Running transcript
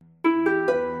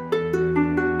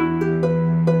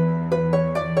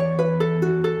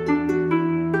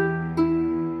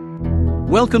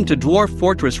Welcome to Dwarf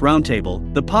Fortress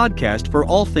Roundtable, the podcast for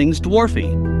all things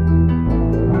dwarfy.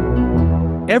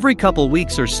 Every couple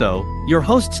weeks or so, your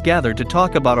hosts gather to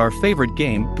talk about our favorite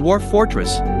game, Dwarf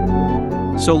Fortress.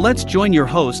 So let's join your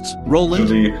hosts,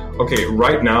 Roland. Okay,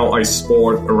 right now I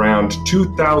sport around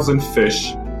 2,000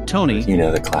 fish. Tony. You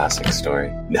know the classic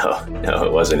story. No,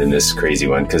 it wasn't in this crazy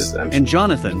one because I'm... And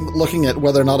Jonathan. Looking at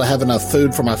whether or not I have enough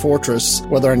food for my fortress,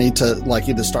 whether I need to,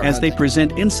 either start... As they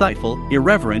present insightful,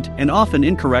 irreverent, and often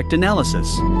incorrect analysis.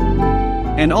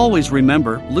 And always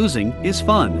remember, losing is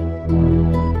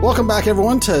fun. Welcome back,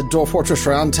 everyone, to Dwarf Fortress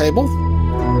Roundtable.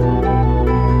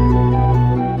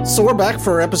 So we're back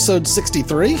for episode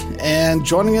 63, and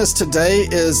joining us today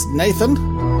is Nathan,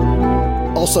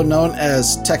 also known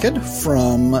as Tekid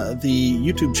from the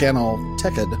YouTube channel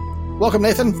Tekid. Welcome,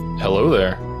 Nathan. Hello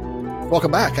there.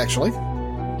 Welcome back, actually.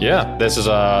 Yeah, this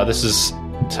is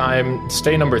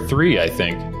stay number 3, I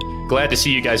think. Glad to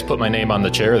see you guys put my name on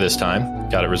the chair this time.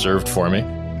 Got it reserved for me.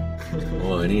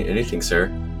 Well, anything,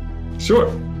 sir. Sure.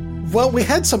 Well, we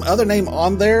had some other name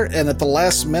on there, and at the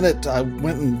last minute, I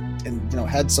went and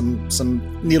had some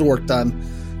needlework done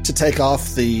to take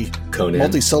off the Conan.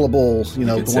 Multi-syllable, the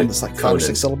one that's like 5 or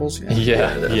 6 syllables.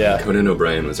 Yeah. Conan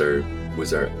O'Brien was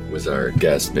our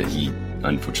guest, but he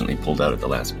unfortunately pulled out at the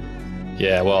last minute.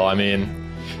 Yeah, well, I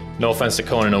mean, no offense to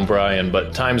Conan O'Brien,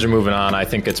 but times are moving on. I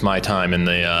think it's my time in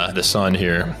the sun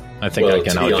here. I think I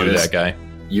can outdo that guy.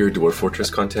 Your Dwarf Fortress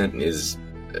content is,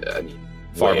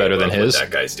 far better than his. What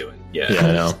that guy's doing. Yeah,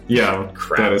 I know. Yeah,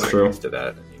 crap, that is true. To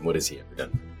that, what has he ever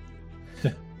done?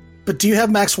 But do you have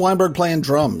Max Weinberg playing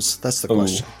drums? That's the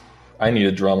question. I need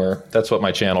a drummer. That's what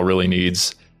my channel really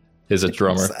needs, is a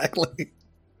drummer. Exactly.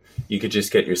 You could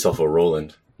just get yourself a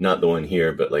Roland. Not the one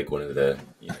here, but like one of the,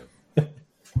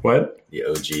 What? The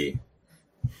OG.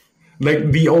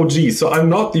 Like the OG. So I'm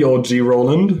not the OG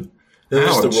Roland.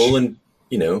 There's the Roland,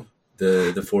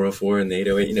 the 404 and the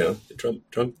 808, the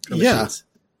drum machines.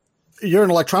 You're an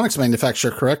electronics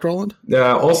manufacturer, correct, Roland?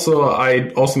 I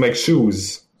also make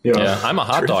shoes. Yeah, I'm a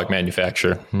hot dog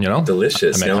manufacturer,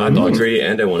 Delicious. Now I'm hungry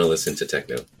and I want to listen to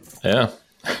techno. Yeah.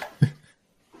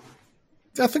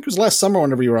 I think it was last summer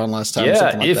whenever you were on last time.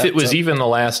 Yeah, if it was even the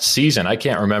last season. I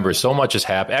can't remember. So much has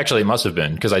happened. Actually, it must have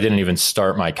been because I didn't even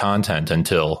start my content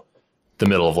until the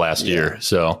middle of last year.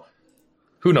 So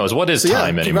who knows? What is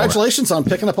time anymore? Congratulations on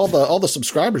picking up all the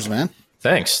subscribers, man.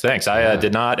 Thanks. I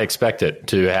did not expect it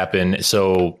to happen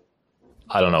so,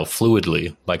 I don't know,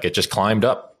 fluidly. Like it just climbed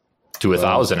up to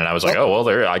 1,000, and I was like,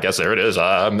 I guess there it is.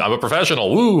 I'm a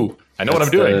professional. Woo! I know what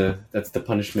I'm doing. That's the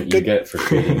punishment you get for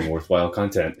creating worthwhile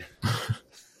content.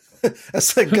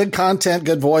 That's like good content,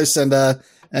 good voice, and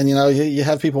you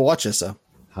have people watch you. So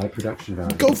high production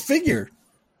value. Go figure.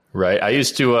 Right. I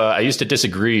used to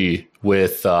disagree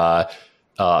with my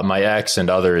ex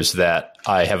and others that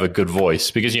I have a good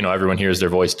voice because everyone hears their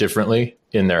voice differently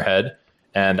in their head,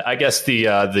 and I guess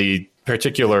the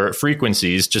particular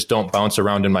frequencies just don't bounce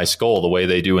around in my skull the way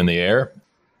they do in the air.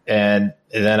 And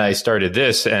then I started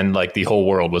this, and like the whole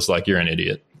world was like, "You're an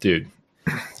idiot, dude.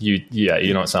 You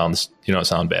don't sound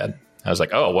bad." I was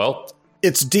like, "Oh well."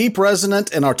 It's deep,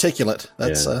 resonant, and articulate.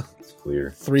 That's it's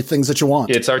clear. 3 things that you want.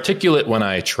 It's articulate when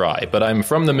I try, but I'm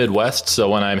from the Midwest,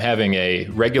 so when I'm having a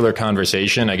regular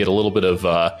conversation, I get a little bit of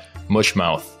mush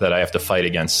mouth that I have to fight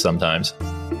against sometimes.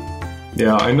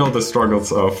 Yeah, I know the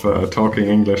struggles of talking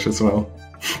English as well.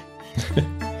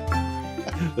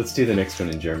 Let's do the next one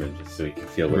in German, just so we can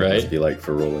feel what it must be like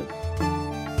for Roland.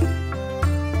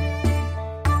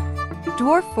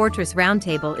 Dwarf Fortress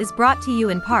Roundtable is brought to you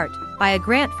in part by a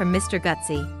grant from Mr.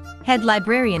 Gutsy, head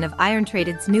librarian of Iron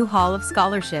Traded's new Hall of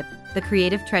Scholarship, the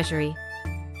Creative Treasury.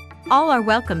 All are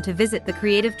welcome to visit the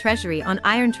Creative Treasury on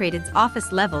Iron Traded's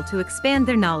office level to expand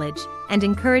their knowledge and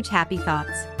encourage happy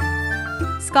thoughts.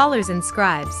 Scholars and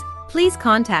scribes, please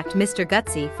contact Mr.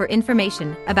 Gutsy for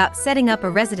information about setting up a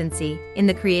residency in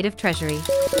the Creative Treasury.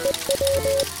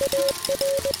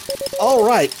 All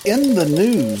right, in the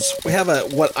news, we have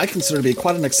what I consider to be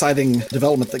quite an exciting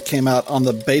development that came out on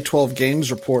the Bay 12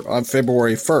 Games report on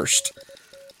February 1st.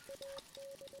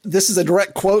 This is a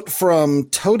direct quote from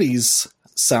Toadie's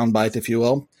soundbite, if you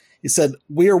will. He said,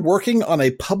 "We are working on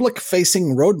a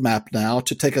public-facing roadmap now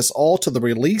to take us all to the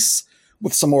release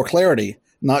with some more clarity.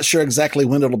 Not sure exactly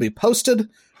when it'll be posted,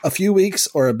 a few weeks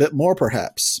or a bit more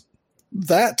perhaps."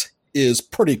 That is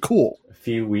pretty cool. A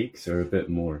few weeks or a bit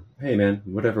more. Hey man,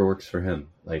 whatever works for him.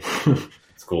 Like,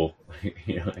 it's cool.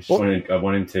 I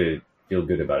want him to feel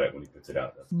good about it when he puts it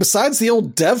out. Besides the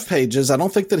old dev pages, I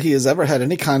don't think that he has ever had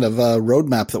any kind of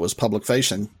roadmap that was public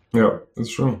facing. Yeah,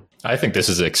 that's true. I think this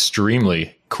is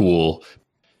extremely cool.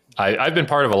 I've been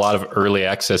part of a lot of early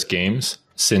access games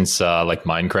since like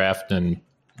Minecraft, and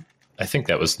I think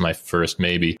that was my first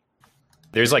maybe.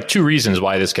 There's like two reasons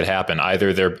why this could happen.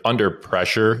 Either they're under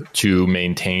pressure to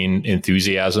maintain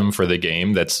enthusiasm for the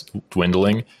game that's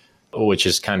dwindling, which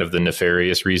is kind of the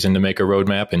nefarious reason to make a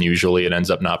roadmap, and usually it ends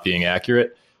up not being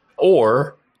accurate,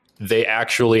 or they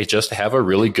actually just have a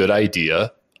really good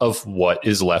idea of what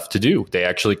is left to do. They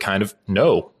actually kind of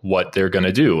know what they're going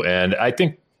to do. And I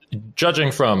think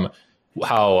judging from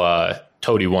how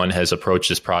Toady One has approached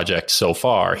this project so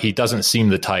far, he doesn't seem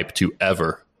the type to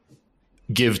ever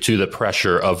give to the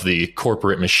pressure of the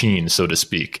corporate machine, so to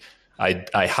speak.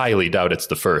 I highly doubt it's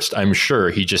the first. I'm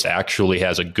sure he just actually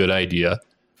has a good idea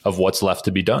of what's left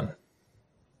to be done.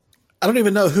 I don't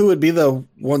even know who would be the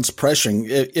ones pressuring.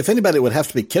 If anybody, it would have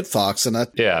to be Kit Fox, and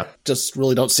I just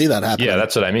really don't see that happening. Yeah,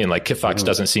 that's what I mean. Like, Kit Fox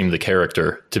doesn't seem the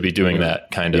character to be doing that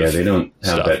kind of stuff. Yeah, they don't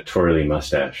have that twirly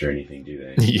mustache or anything, do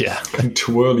they? Yeah.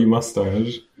 Twirly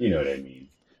mustache. You know what I mean.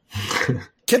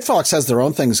 Kit Fox has their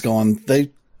own things going.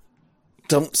 They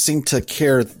don't seem to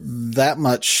care that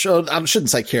much. I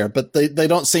shouldn't say care, but they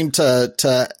don't seem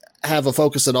to have a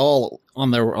focus at all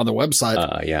on their website.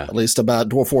 At least about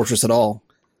Dwarf Fortress at all.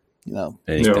 You know,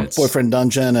 Boyfriend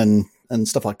Dungeon and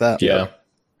stuff like that. Yeah.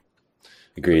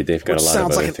 Agreed. They've got a lot of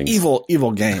other sounds like things. an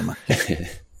evil game.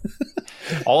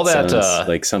 All that sounds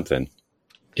like something.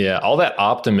 Yeah, all that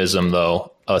optimism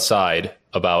though aside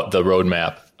about the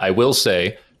roadmap, I will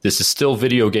say this is still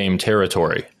video game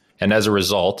territory, and as a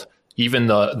result, even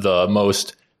the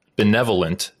most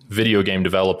benevolent video game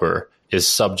developer is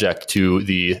subject to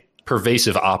the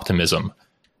pervasive optimism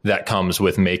that comes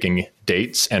with making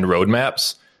dates and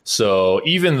roadmaps. So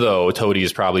even though Toady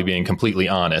is probably being completely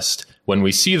honest, when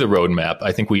we see the roadmap,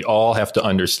 I think we all have to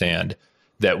understand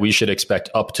that we should expect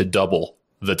up to double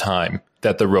the time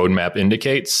that the roadmap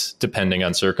indicates, depending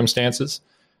on circumstances.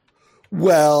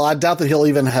 Well, I doubt that he'll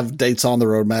even have dates on the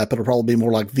roadmap. It'll probably be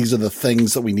more like, these are the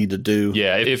things that we need to do.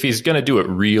 Yeah, if he's going to do it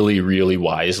really, really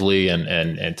wisely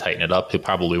and tighten it up, he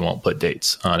probably won't put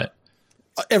dates on it.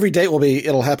 Every date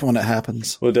it'll happen when it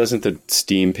happens. Well, doesn't the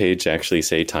Steam page actually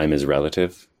say time is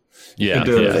relative? Yeah.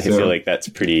 I feel like that's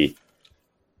pretty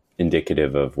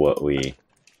indicative of what we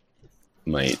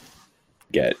might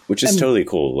get, which is totally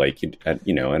cool. Like, I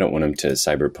don't want him to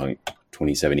Cyberpunk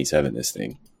 2077 this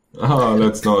thing.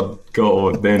 Let's not go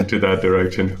into that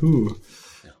direction. Who?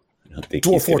 I don't think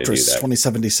Dwarf Fortress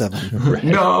 2077. Right.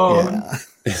 No. Yeah.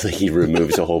 It's like he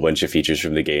removes a whole bunch of features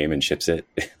from the game and ships it.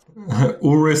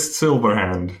 Urist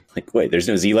Silverhand. Like, wait, there's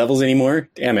no Z levels anymore?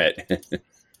 Damn it.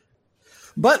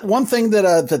 But one thing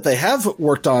that they have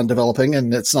worked on developing,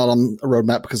 and it's not on a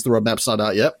roadmap because the roadmap's not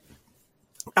out yet.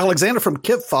 Alexander from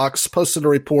Kit Fox posted a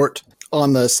report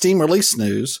on the Steam release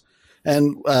news,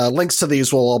 and links to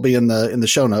these will all be in the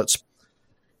show notes.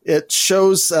 It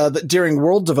shows that during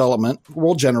world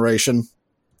generation,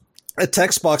 a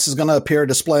text box is going to appear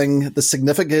displaying the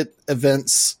significant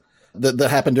events that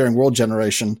happen during world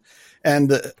generation.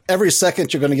 And every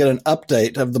second, you're going to get an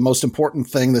update of the most important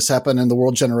thing that's happened in the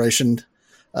world generation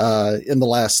in the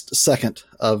last second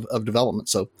of development.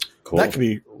 So cool. That could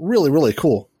be really, really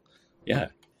cool. Yeah.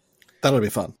 That'll be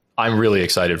fun. I'm really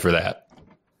excited for that.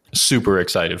 Super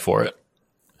excited for it.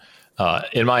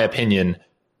 In my opinion,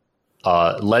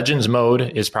 Legends mode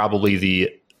is probably the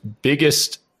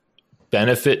biggest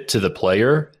benefit to the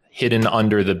player, hidden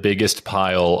under the biggest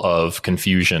pile of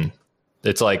confusion.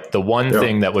 It's like the one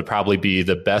thing that would probably be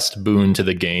the best boon to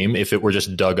the game if it were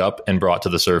just dug up and brought to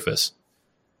the surface.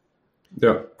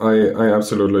 Yeah, I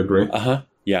absolutely agree.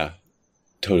 Yeah,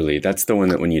 totally. That's the one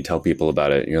that when you tell people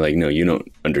about it, you're like, no, you don't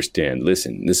understand.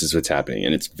 Listen, this is what's happening.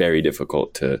 And it's very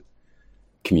difficult to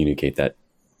communicate that,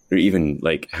 or even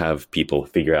like have people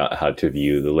figure out how to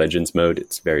view the Legends mode.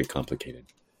 It's very complicated.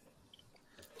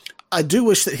 I do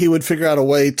wish that he would figure out a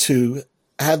way to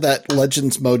have that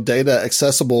Legends mode data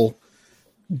accessible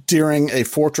during a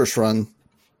Fortress run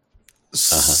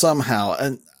somehow.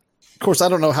 And of course, I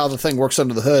don't know how the thing works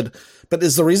under the hood, but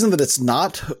is the reason that it's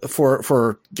not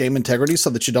for game integrity so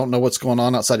that you don't know what's going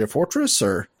on outside your Fortress,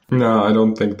 or? No, I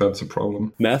don't think that's a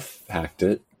problem. Meth hacked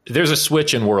it. There's a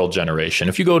switch in world generation.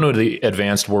 If you go to the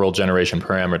advanced world generation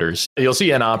parameters, you'll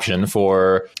see an option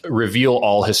for reveal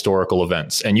all historical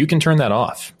events, and you can turn that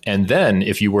off. And then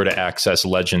if you were to access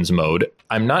Legends mode,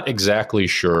 I'm not exactly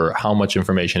sure how much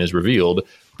information is revealed,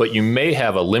 but you may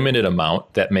have a limited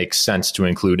amount that makes sense to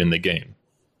include in the game,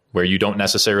 where you don't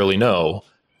necessarily know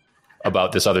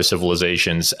about this other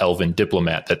civilization's elven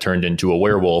diplomat that turned into a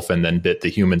werewolf and then bit the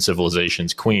human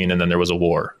civilization's queen, and then there was a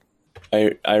war.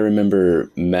 I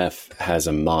remember Meth has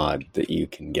a mod that you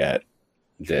can get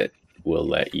that will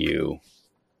let you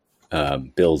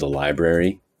build a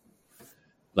library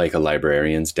like a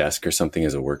librarian's desk or something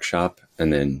as a workshop,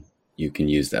 and then you can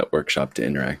use that workshop to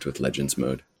interact with Legends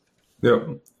mode. Yeah,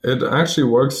 it actually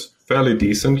works fairly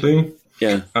decently.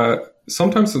 Yeah.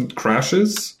 Sometimes it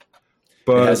crashes,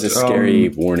 but it has a scary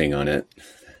warning on it.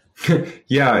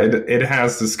 Yeah, it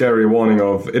has the scary warning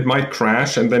of it might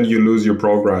crash and then you lose your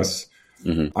progress.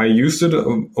 Mm-hmm. I used it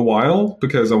a while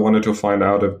because I wanted to find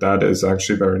out if that is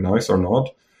actually very nice or not.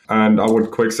 And I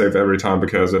would quick save every time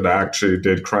because it actually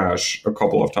did crash a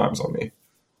couple of times on me.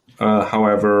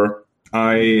 However,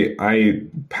 I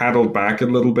paddled back a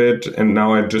little bit, and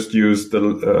now I just use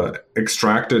the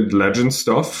extracted Legends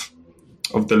stuff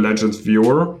of the Legends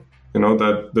viewer. You know,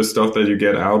 that the stuff that you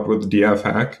get out with DF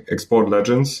hack, export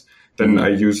Legends. Then I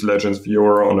use Legends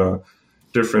viewer on a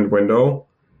different window.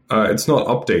 It's not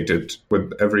updated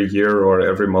with every year or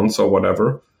every month or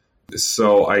whatever.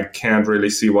 So I can't really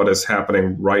see what is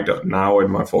happening right now in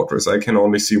my fortress. I can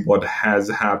only see what has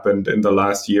happened in the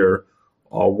last year,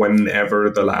 or whenever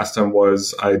the last time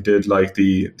was I did like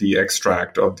the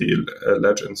extract of the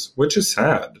Legends, which is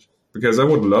sad because I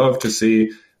would love to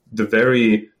see the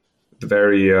very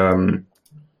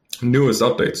newest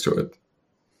updates to it.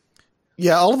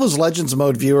 Yeah, all of those Legends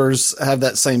mode viewers have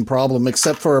that same problem,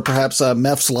 except for perhaps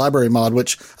Meph's library mod,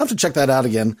 which I have to check that out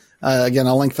again. Again,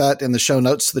 I'll link that in the show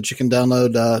notes so that you can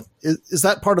download. Is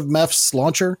that part of Meph's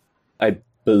launcher? I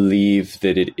believe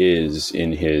that it is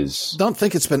in his... Don't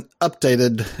think it's been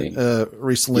updated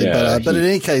recently, yeah, but in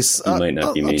any case, he might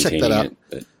not be maintaining check that out.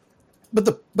 it.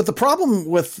 But the problem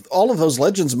with all of those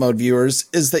Legends mode viewers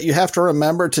is that you have to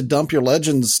remember to dump your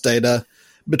Legends data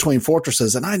between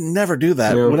fortresses, and I never do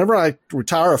that. Yeah. Whenever I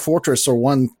retire a fortress or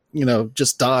one,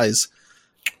 just dies,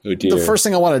 the first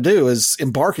thing I want to do is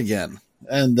embark again,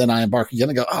 and then I embark again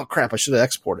and go, oh crap, I should have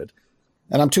exported,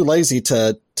 and I'm too lazy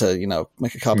to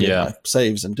make a copy of my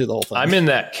saves and do the whole thing. I'm in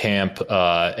that camp,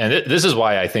 and this is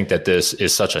why I think that this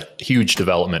is such a huge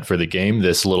development for the game.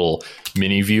 This little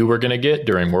mini view we're going to get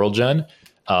during World Gen.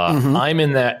 I'm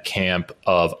in that camp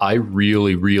of I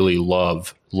really, really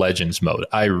love Legends mode.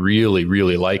 I really,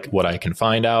 really like what I can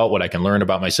find out, what I can learn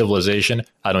about my civilization.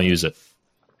 I don't use it.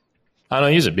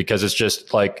 Because it's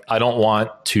just like I don't want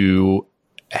to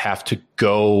have to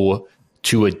go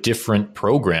to a different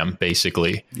program,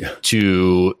 basically,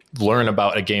 to learn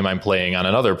about a game I'm playing on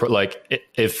another.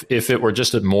 If it were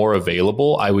just more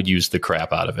available, I would use the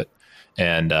crap out of it.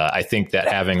 And I think that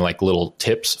having like little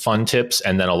tips, fun tips,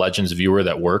 and then a Legends viewer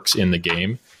that works in the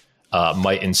game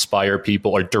might inspire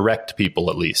people, or direct people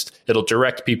at least. It'll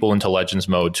direct people into Legends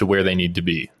mode to where they need to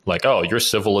be. Like, oh, your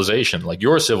civilization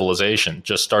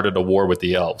just started a war with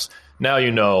the elves. Now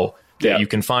you know that you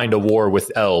can find a war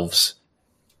with elves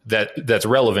that's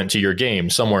relevant to your game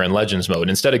somewhere in Legends mode,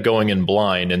 instead of going in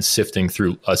blind and sifting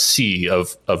through a sea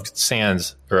of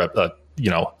sands, or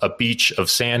a beach of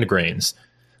sand grains,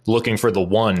 looking for the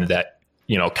one that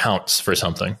counts for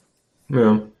something.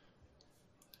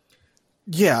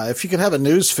 Yeah, if you could have a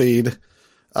news feed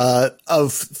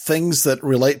of things that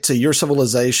relate to your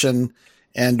civilization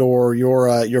and or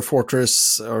your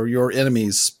fortress or your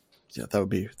enemies, that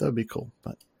would be cool.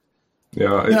 But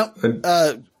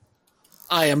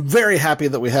I am very happy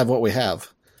that we have what we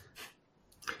have.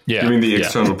 Yeah, you mean the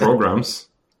external programs?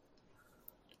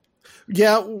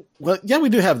 Yeah, well, we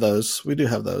do have those.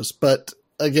 But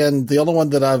again, the only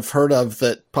one that I've heard of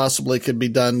that possibly could be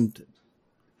done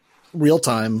real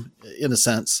time, in a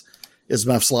sense, is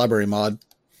Meph's library mod.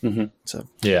 Mm-hmm. So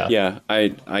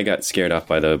I got scared off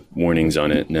by the warnings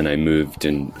on it, and then I moved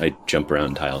and I jumped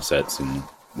around tile sets and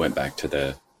went back to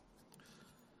the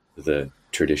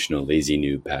traditional lazy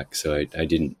noob pack. So I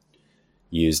didn't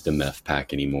use the Meph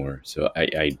pack anymore. So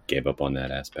I gave up on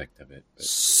that aspect of it. But.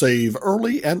 Save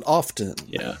early and often.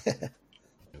 Yeah. Okay.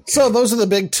 So those are the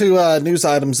big two news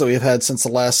items that we've had since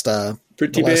the last time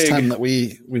that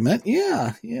we met.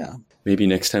 Yeah. Maybe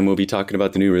next time we'll be talking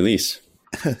about the new release.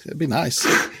 It'd be nice.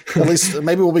 At least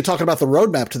maybe we'll be talking about the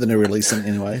roadmap to the new release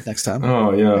anyway next time.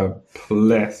 Oh, yeah.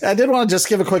 Please. I did want to just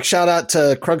give a quick shout out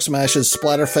to Krugsmash's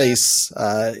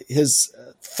Splatterface, his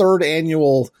third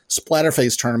annual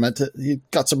Splatterface tournament. He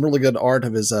got some really good art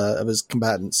of his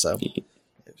combatants. So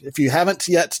if you haven't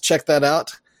yet checked that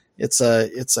out, it's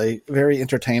a very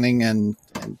entertaining and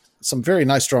some very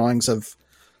nice drawings of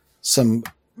some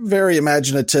very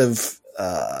imaginative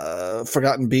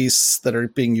forgotten beasts that are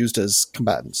being used as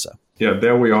combatants. So yeah,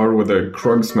 there we are with a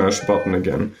Krugsmash button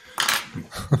again.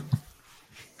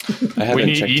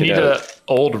 You need an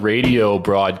old radio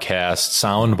broadcast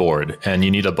soundboard, and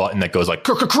you need a button that goes like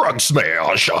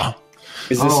Krugsmash.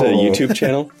 Is this a YouTube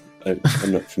channel?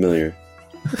 I'm not familiar.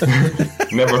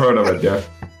 Never heard of it yet.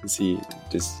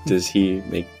 Does he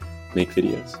make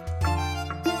videos?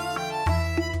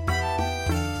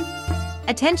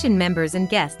 Attention members and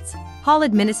guests. Hall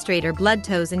Administrator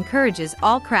Bloodtoes encourages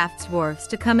all crafts dwarves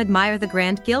to come admire the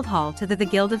Grand Guild Hall to the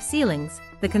Guild of Ceilings,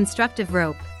 the constructive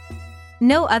rope.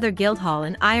 No other guild hall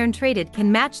in Iron Traded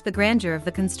can match the grandeur of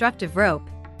the constructive rope,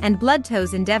 and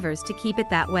Bloodtoes endeavors to keep it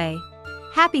that way.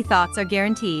 Happy thoughts are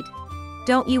guaranteed.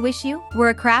 Don't you wish you were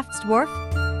a crafts dwarf?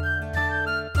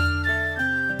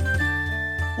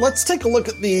 Let's take a look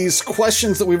at these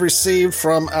questions that we've received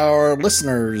from our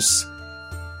listeners.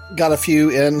 Got a few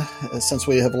in since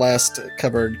we have last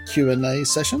covered Q&A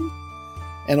session,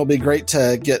 and it'll be great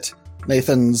to get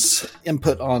Nathan's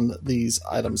input on these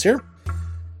items here.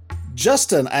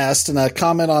 Justin asked in a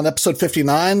comment on episode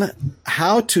 59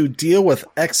 how to deal with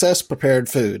excess prepared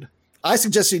food. I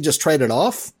suggested he just trade it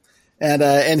off,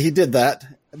 and he did that.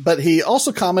 But he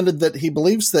also commented that he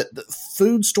believes that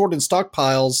food stored in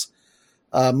stockpiles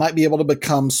might be able to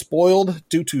become spoiled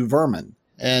due to vermin.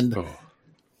 And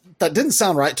that didn't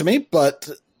sound right to me, but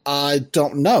I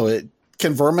don't know.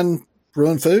 Can vermin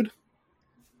ruin food?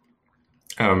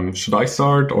 Should I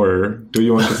start, or do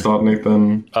you want to start,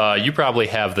 Nathan? You probably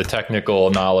have the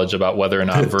technical knowledge about whether or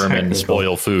not vermin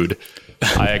spoil food.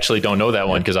 I actually don't know that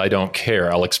one because I don't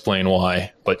care. I'll explain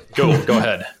why. But go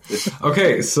ahead.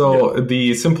 Okay, so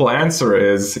the simple answer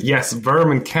is yes,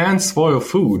 vermin can spoil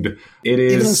food. It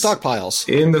is even in stockpiles.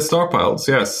 In the stockpiles,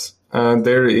 yes. And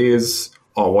there is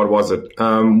what was it?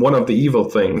 One of the evil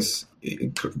things,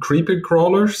 creepy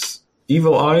crawlers,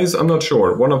 evil eyes. I'm not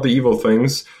sure. One of the evil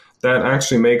things that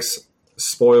actually makes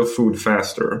spoil food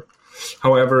faster.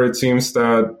 However, it seems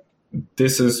that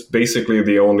this is basically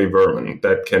the only vermin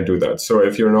that can do that. So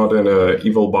if you're not in an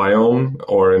evil biome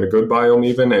or in a good biome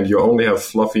even, and you only have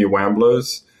fluffy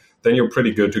wamblers, then you're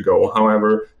pretty good to go.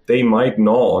 However, they might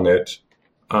gnaw on it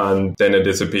and then it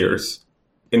disappears.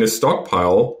 In a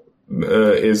stockpile,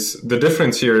 the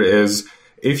difference here is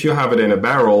if you have it in a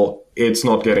barrel, it's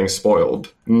not getting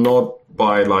spoiled. Not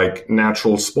by like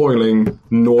natural spoiling,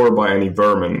 nor by any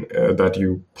vermin that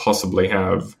you possibly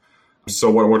have.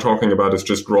 So what we're talking about is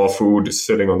just raw food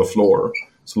sitting on the floor.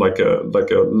 So like a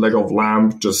leg of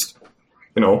lamb just,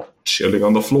 chilling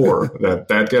on the floor.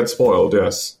 that gets spoiled,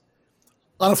 yes.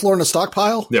 On the floor in a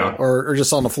stockpile? Yeah. Or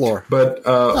just on the floor? But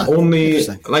only,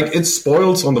 it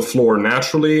spoils on the floor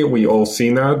naturally. We all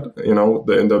seen that,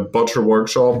 in the butcher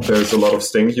workshop, there's a lot of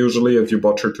stink usually if you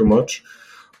butcher too much.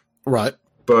 Right.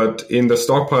 But in the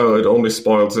stockpile, it only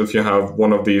spoils if you have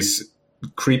one of these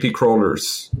creepy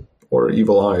crawlers or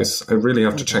evil eyes. I really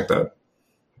have to check that.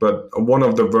 But one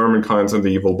of the vermin kinds in the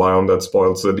evil biome that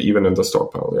spoils it, even in the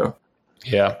stockpile, yeah.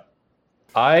 Yeah.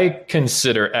 I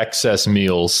consider excess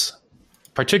meals,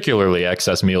 particularly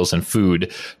excess meals and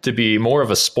food, to be more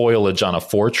of a spoilage on a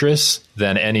fortress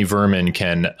than any vermin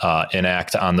can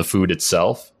enact on the food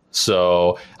itself.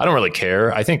 So I don't really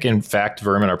care. I think, in fact,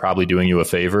 vermin are probably doing you a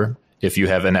favor if you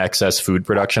have an excess food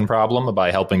production problem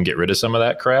by helping get rid of some of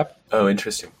that crap. Oh,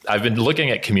 interesting. I've been looking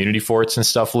at community forts and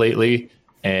stuff lately,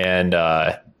 and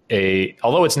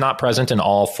although it's not present in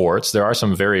all forts, there are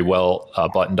some very well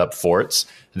buttoned up forts.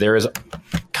 There is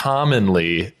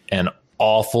commonly an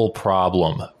awful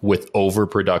problem with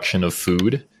overproduction of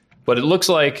food, but it looks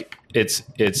like it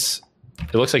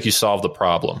looks like you solved the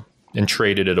problem and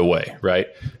traded it away, right?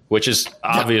 Which is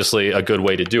obviously a good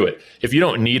way to do it. If you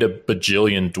don't need a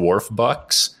bajillion dwarf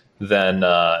bucks, then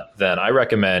I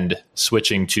recommend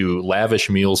switching to lavish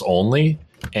meals only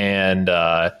and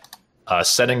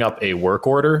setting up a work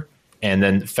order and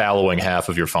then fallowing half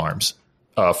of your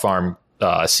farm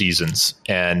seasons,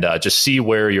 and just see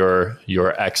where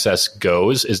your excess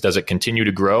goes. Does it continue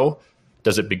to grow?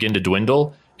 Does it begin to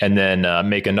dwindle? And then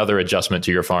make another adjustment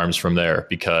to your farms from there,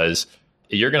 because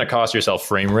you're going to cost yourself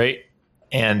frame rate,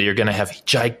 and you're going to have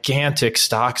gigantic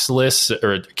stocks lists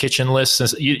or kitchen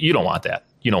lists. You don't want that.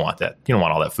 You don't want that. You don't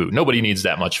want all that food. Nobody needs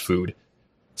that much food,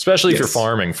 especially if you're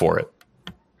farming for it.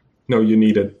 No, you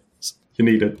need it. You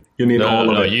need it. You need all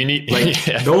of it. You need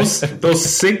those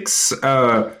 6.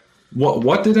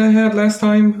 What did I have last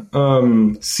time?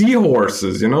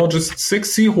 Seahorses. Just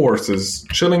 6 seahorses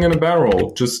chilling in a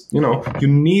barrel. Just you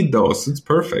need those. It's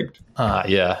perfect.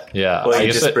 Yeah. Well, I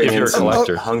you just bring in some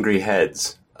collector. hungry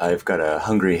heads. I've got a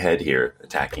hungry head here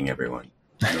attacking everyone.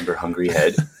 Remember Hungry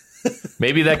Head?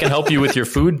 Maybe that can help you with your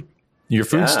food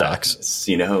stocks. It's,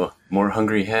 more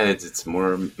hungry heads, it's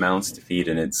more mouths to feed,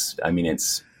 and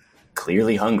it's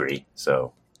clearly hungry.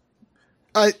 So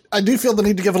I do feel the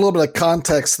need to give a little bit of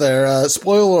context there.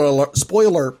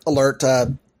 Spoiler alert.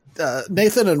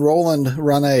 Nathan and Roland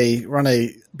run a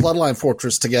Bloodline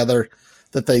Fortress together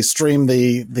that they stream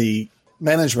the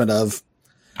management of.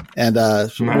 And we're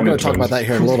going to talk about that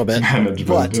here in a little bit.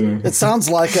 But it sounds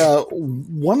like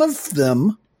one of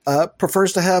them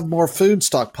prefers to have more food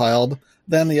stockpiled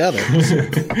than the others.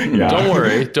 Yeah.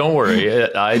 Don't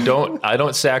worry. I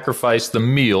don't sacrifice the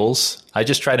meals. I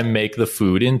just try to make the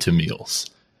food into meals.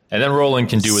 And then Roland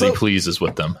can do what he pleases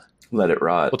with them. Let it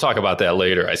rot. We'll talk about that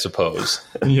later, I suppose.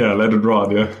 Yeah, let it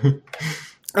rot, yeah.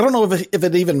 I don't know if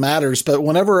it even matters, but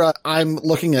whenever I'm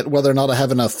looking at whether or not I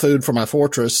have enough food for my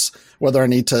fortress, whether I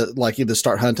need to like either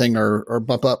start hunting or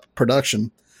bump up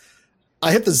production,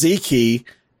 I hit the Z key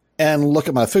and look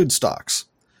at my food stocks.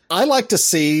 I like to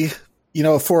see,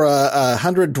 for a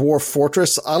 100 dwarf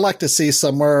fortress, I like to see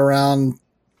somewhere around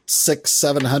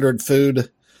 600-700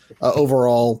 food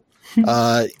overall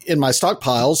in my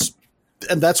stockpiles.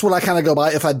 And that's what I kind of go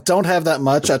by. If I don't have that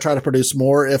much, I try to produce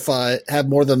more. If I have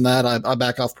more than that, I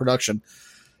back off production.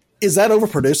 Is that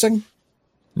overproducing?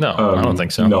 No, I don't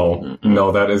think so.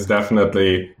 No, that is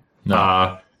definitely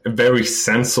a very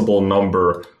sensible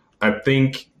number. I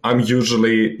think I'm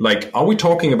usually are we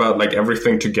talking about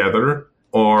everything together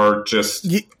or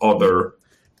just other?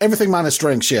 Everything minus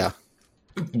drinks, yeah.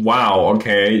 Wow,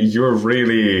 okay. You're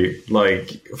really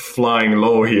flying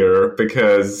low here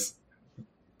because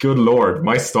good Lord,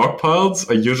 my stockpiles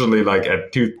are usually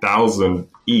at 2,000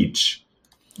 each.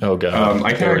 Oh God!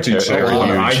 I can actually check.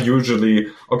 I usually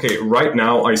right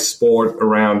now I sport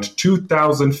around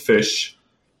 2,000 fish,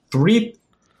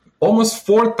 almost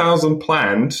 4,000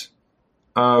 plant,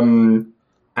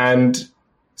 and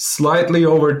slightly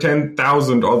over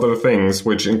 10,000 other things,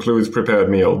 which includes prepared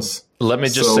meals. Let me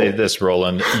just say this,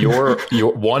 Roland. Your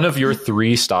one of your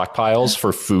 3 stockpiles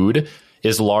for food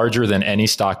is larger than any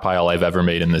stockpile I've ever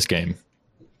made in this game.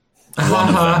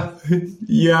 Yeah.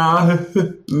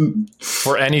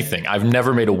 For anything. I've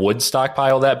never made a wood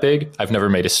stockpile that big. I've never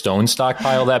made a stone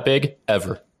stockpile that big,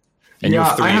 ever. And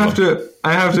yeah, I have to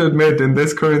admit, in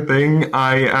this current thing,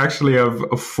 I actually have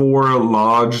 4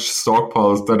 large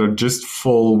stockpiles that are just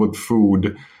full with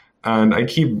food. And I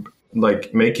keep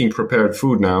making prepared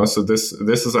food now. So this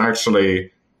is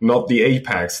actually not the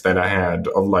apex that I had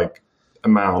of a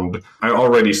mound. I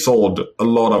already sold a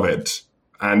lot of it,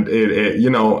 and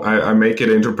I make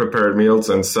it into prepared meals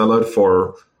and sell it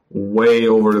for way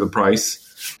over the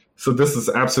price. So this is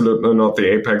absolutely not the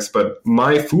apex, but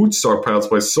my food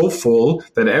stockpiles were so full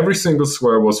that every single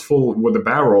square was full with a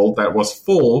barrel that was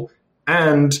full,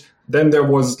 and then there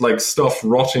was stuff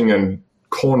rotting in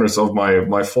corners of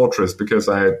my fortress because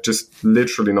I had just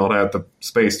literally not had the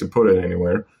space to put it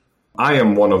anywhere. I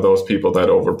am one of those people that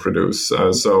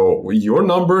overproduce. So your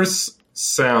numbers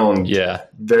sound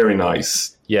very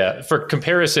nice. Yeah. For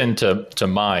comparison to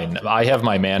mine, I have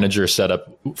my manager set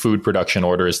up food production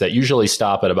orders that usually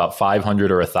stop at about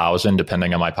 500 or 1,000,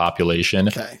 depending on my population.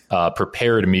 Okay.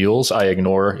 Prepared meals, I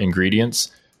ignore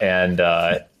ingredients. And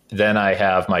then I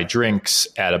have my drinks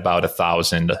at about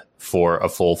 1,000 for a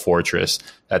full fortress.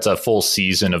 That's a full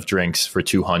season of drinks for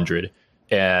 200.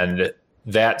 And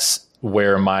that's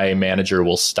where my manager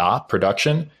will stop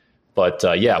production. But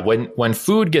when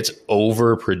food gets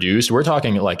overproduced, we're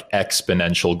talking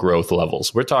exponential growth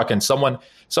levels. We're talking someone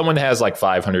has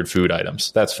 500 food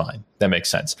items. That's fine. That makes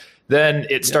sense. Then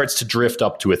it starts to drift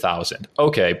up to 1,000.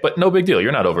 Okay, but no big deal.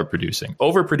 You're not overproducing.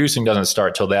 Overproducing doesn't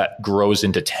start till that grows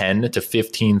into 10 to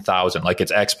 15,000.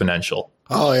 It's exponential.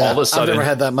 Oh yeah. All of a sudden, I've never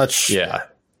had that much. Yeah.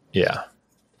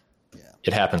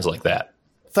 It happens like that.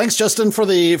 Thanks, Justin, for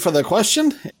the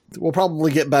question. We'll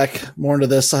probably get back more into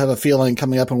this. I have a feeling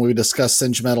coming up when we discuss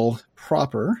Singe Metal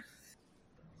proper.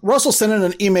 Russell sent in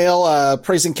an email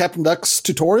praising Captain Duck's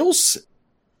tutorials.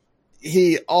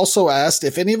 He also asked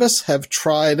if any of us have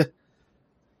tried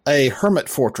a hermit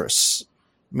fortress,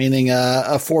 meaning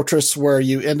a fortress where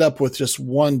you end up with just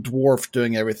one dwarf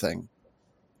doing everything.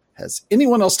 Has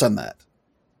anyone else done that?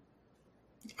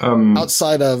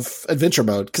 Outside of adventure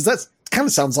mode? Because that kind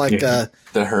of sounds like... the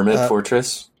hermit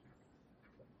fortress?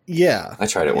 Yeah. I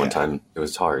tried it one time. It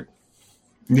was hard.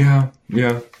 Yeah,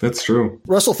 that's true.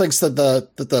 Russell thinks that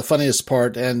the funniest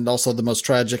part and also the most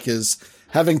tragic is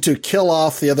having to kill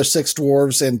off the other 6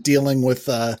 dwarves and dealing with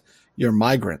your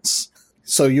migrants.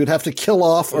 So you'd have to kill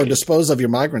off or dispose of your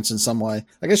migrants in some way.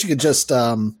 I guess you could just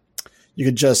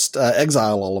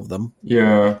exile all of them.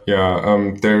 Yeah.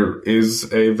 There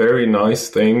is a very nice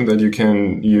thing that you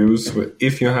can use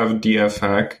if you have DF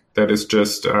hack. That is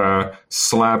just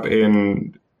slap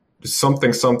in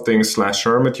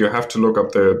something/hermit. You have to look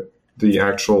up the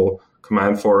actual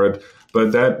command for it,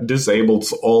 but that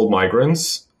disables all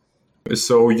migrants.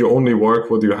 So you only work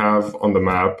what you have on the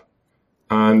map.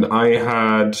 And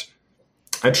I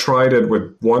tried it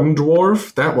with one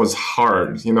dwarf. That was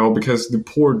hard, because the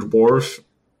poor dwarf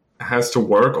has to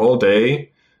work all day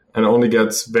and only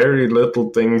gets very little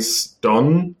things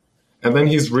done. and then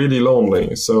he's really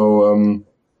lonely. So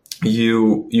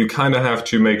you kind of have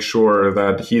to make sure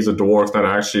that he's a dwarf that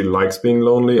actually likes being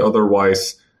lonely.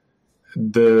 Otherwise,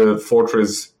 the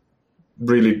fortress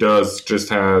really does just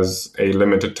has a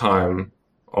limited time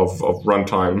of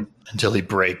runtime until he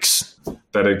breaks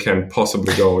that it can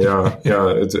possibly go.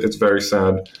 Yeah, it's very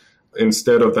sad.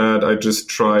 Instead of that, I just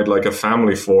tried like a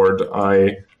family fort.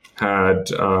 I had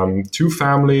 2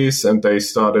 families, and they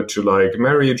started to like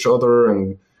marry each other,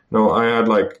 and I had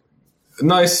like a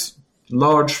nice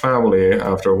large family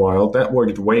after a while. That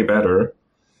worked way better.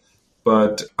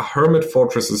 But a hermit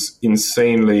fortress is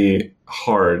insanely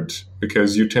hard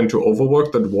because you tend to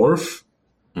overwork the dwarf,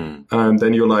 and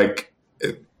then you're like,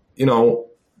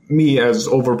 me as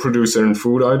overproducer in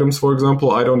food items, for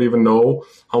example, I don't even know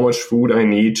how much food I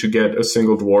need to get a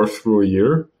single dwarf through a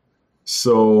year.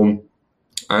 So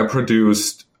I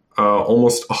produced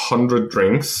almost 100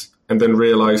 drinks, and then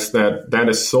realized that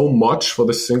is so much for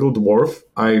the single dwarf.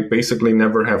 I basically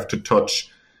never have to touch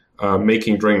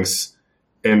making drinks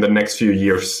in the next few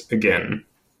years again.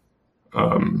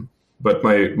 But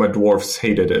my dwarfs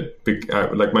hated it.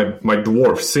 Like my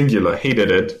dwarf singular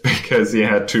hated it because he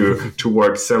had to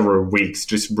work several weeks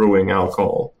just brewing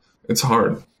alcohol. It's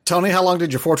hard. Tony, how long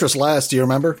did your fortress last? Do you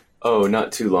remember? Oh,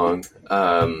 not too long.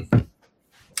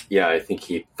 Yeah, I think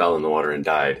he fell in the water and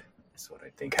died. That's what I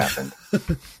think happened.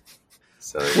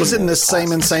 So was it in this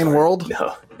same insane world?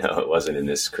 No, it wasn't in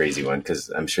this crazy one, because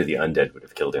I'm sure the undead would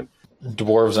have killed him.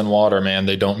 Dwarves and water, man,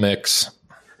 they don't mix.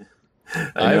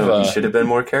 I know, you should have been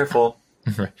more careful.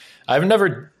 I've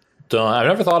never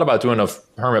thought about doing a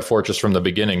hermit fortress from the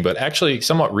beginning, but actually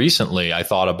somewhat recently I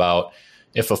thought about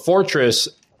if a fortress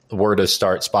were to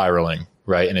start spiraling,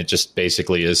 right, and it just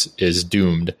basically is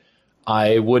doomed,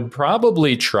 I would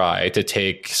probably try to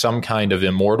take some kind of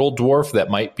immortal dwarf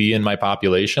that might be in my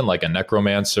population, like a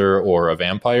necromancer or a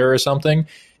vampire or something,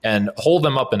 and hold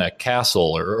them up in a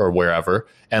castle or wherever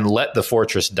and let the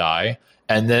fortress die.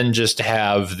 And then just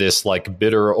have this like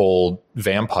bitter old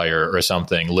vampire or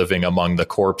something living among the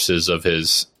corpses of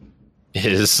his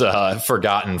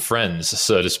forgotten friends,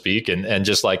 so to speak, and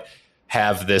just like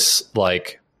have this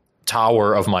like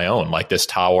tower of my own, like this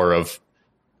tower of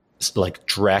like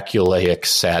Draculaic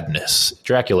sadness.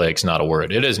 Draculaic's not a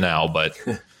word. It is now, but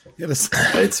it's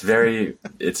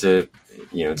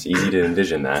easy to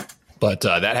envision that. But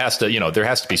that has to, there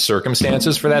has to be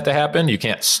circumstances for that to happen. You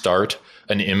can't start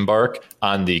an embark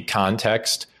on the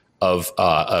context of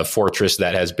a fortress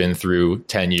that has been through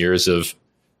 10 years of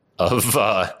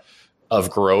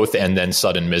growth and then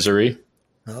sudden misery.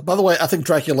 By the way, I think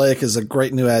Draculaic is a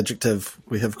great new adjective.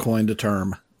 We have coined a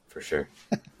term. For sure.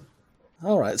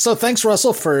 All right. So thanks,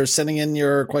 Russell, for sending in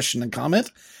your question and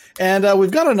comment. And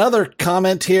we've got another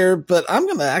comment here, but I'm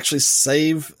going to actually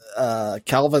save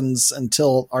Calvin's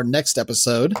until our next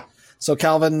episode. So,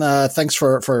 Calvin, thanks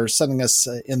for sending us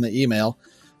in the email.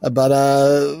 But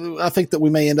I think that we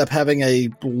may end up having a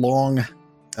long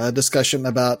discussion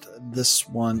about this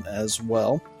one as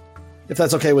well, if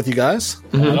that's okay with you guys.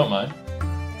 Mm-hmm. I don't mind.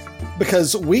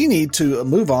 Because we need to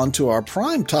move on to our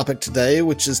prime topic today,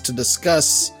 which is to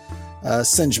discuss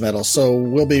Singe Metal. So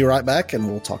we'll be right back and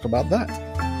we'll talk about that.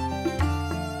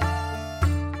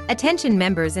 Attention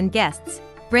members and guests.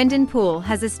 Brendan Poole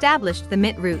has established the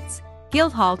Mint Roots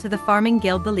Guild Hall to the Farming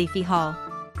Guild the Leafy Hall.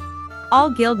 All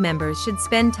guild members should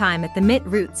spend time at the Mint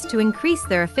Roots to increase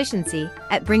their efficiency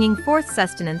at bringing forth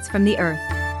sustenance from the earth.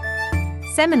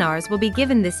 Seminars will be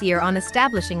given this year on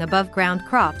establishing above-ground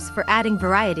crops for adding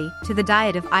variety to the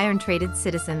diet of iron-traded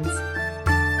citizens.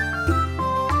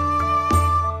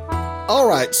 All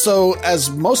right, so as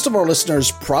most of our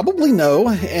listeners probably know,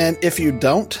 and if you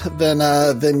don't,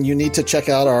 then you need to check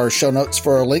out our show notes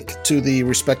for a link to the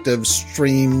respective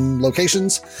stream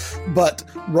locations. But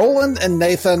Roland and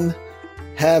Nathan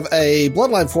have a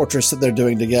Bloodline Fortress that they're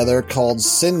doing together called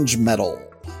Singe Metal.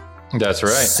 That's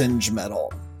right. Singe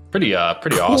Metal. Pretty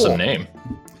cool. Awesome name.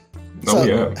 So,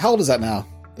 yeah. How old is that now?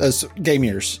 As game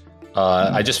years?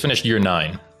 I just finished year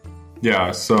 9.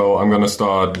 Yeah, so I'm going to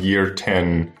start year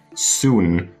 10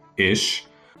 soon-ish.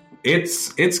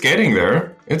 It's getting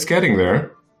there. It's getting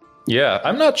there. Yeah,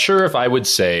 I'm not sure if I would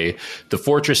say the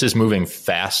fortress is moving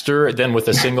faster than with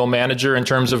a single manager in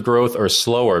terms of growth, or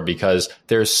slower, because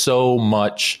there's so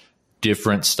much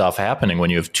different stuff happening when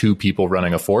you have 2 people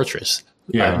running a fortress.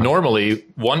 Yeah. Normally,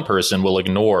 one person will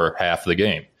ignore half the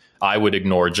game. I would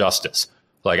ignore justice.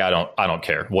 Like, I don't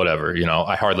care, whatever.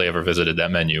 I hardly ever visited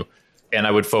that menu. And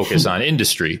I would focus on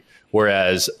industry.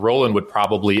 Whereas Roland would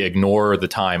probably ignore the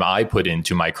time I put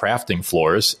into my crafting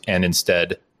floors and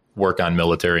instead work on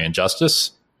military and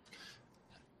justice.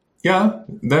 Yeah,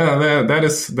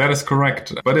 that is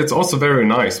correct. But it's also very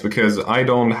nice because I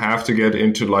don't have to get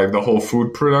into like the whole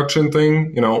food production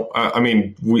thing. You know, I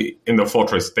mean, we in the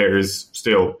Fortress there is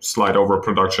still slight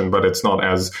overproduction, but it's not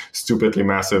as stupidly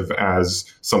massive as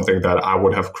something that I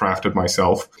would have crafted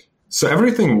myself. So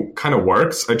everything kind of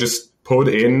works. I just put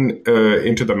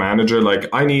into the manager like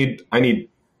I need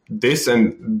this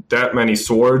and that many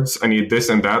swords, I need this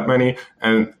and that many,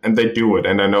 and they do it,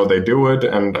 and I know they do it,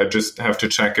 and I just have to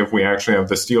check if we actually have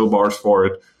the steel bars for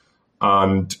it,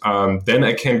 and then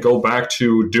I can go back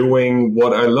to doing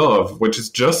what I love, which is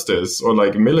justice or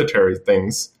like military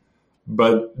things.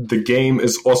 But the game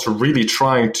is also really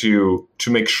trying to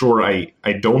make sure I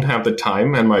don't have the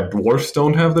time and my dwarfs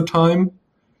don't have the time,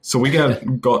 so we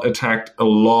got attacked a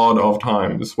lot of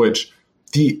times, which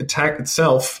the attack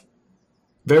itself,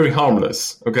 very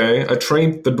harmless, okay? I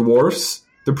trained the dwarves.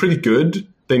 They're pretty good.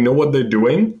 They know what they're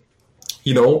doing.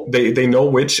 You know, they know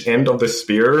which end of the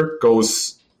spear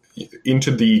goes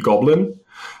into the goblin.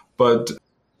 But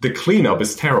the cleanup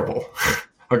is terrible,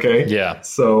 okay? Yeah.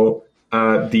 So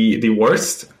the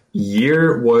worst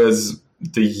year was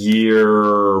the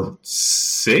year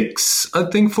 6, I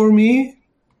think, for me.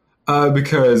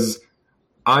 Because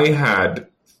I had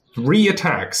 3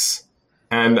 attacks.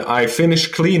 And I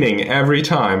finished cleaning every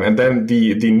time. And then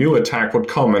the new attack would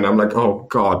come. And I'm like, oh,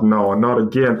 God, no, not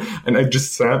again. And I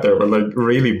just sat there with like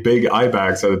really big eye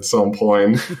bags at some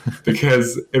point.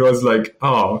 Because it was like,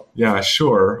 oh, yeah,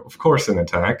 sure. Of course, an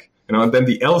attack. You know, and then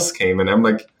the elves came. And I'm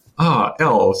like,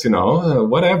 elves, you know,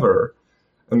 whatever.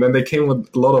 And then they came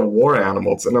with a lot of war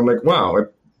animals. And I'm like, wow,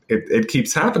 it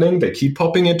keeps happening. They keep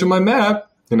popping into my map.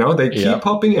 You know, they keep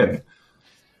popping in.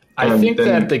 I think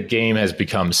that the game has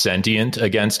become sentient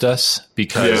against us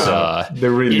because they're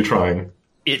really trying.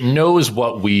 It knows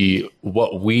what we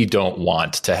don't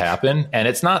want to happen, and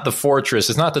it's not the fortress,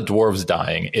 it's not the dwarves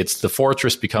dying, it's the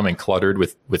fortress becoming cluttered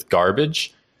with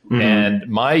garbage. Mm-hmm. And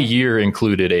my year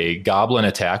included a goblin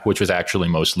attack, which was actually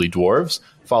mostly dwarves,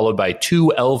 followed by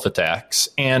 2 elf attacks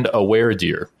and a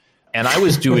weredeer. And I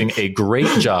was doing a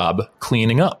great job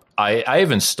cleaning up. I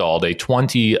have installed a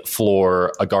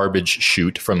 20-floor garbage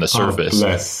chute from the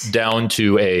surface down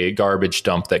to a garbage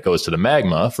dump that goes to the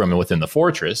magma from within the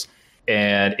fortress.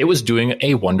 And it was doing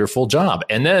a wonderful job.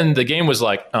 And then the game was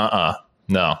like,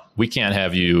 no, we can't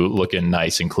have you looking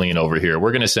nice and clean over here.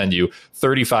 We're going to send you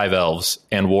 35 elves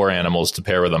and war animals to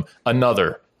pair with them.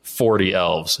 Another 40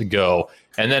 elves go.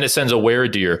 And then it sends a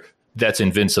weredeer that's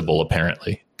invincible,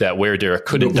 apparently. That weredeer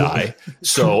couldn't die.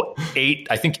 So 8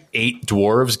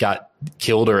 dwarves got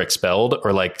killed or expelled,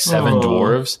 or like 7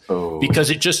 dwarves, because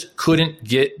it just couldn't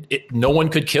get it. No one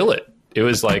could kill it. It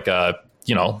was like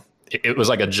it was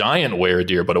like a giant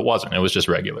weredeer, but it wasn't. It was just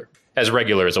regular as a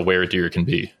weredeer can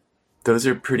be. Those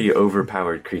are pretty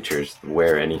overpowered creatures.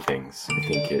 Were-anythings, I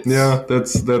think it's. Yeah,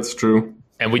 that's true.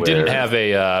 And we didn't have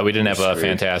a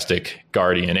fantastic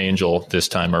guardian angel this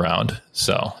time around.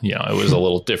 So, you know, it was a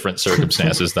little different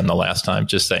circumstances than the last time.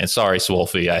 Just saying. Sorry,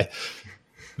 Swolfie.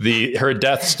 Her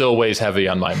death still weighs heavy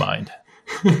on my mind.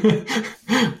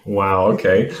 Wow,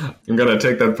 okay. I'm going to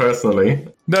take that personally.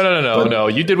 No.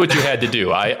 You did what you had to do.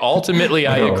 I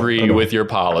agree with your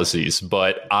policies,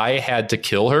 but I had to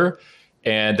kill her.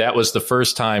 And that was the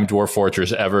first time Dwarf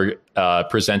Fortress ever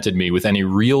presented me with any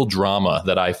real drama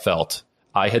that I felt.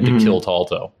 I had to kill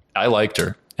Talto. I liked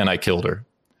her, and I killed her.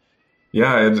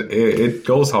 Yeah, it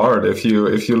goes hard if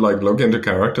you like look into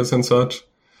characters and such.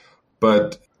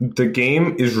 But the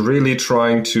game is really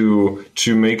trying to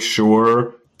make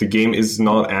sure the game is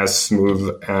not as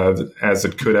smooth as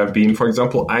it could have been. For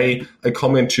example, I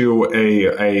come into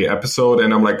a episode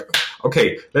and I'm like,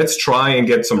 okay, let's try and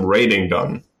get some raiding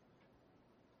done.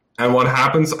 And what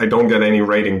happens? I don't get any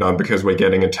raiding done because we're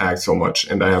getting attacked so much,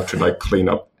 and I have to like clean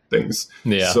up things.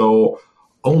 Yeah. So,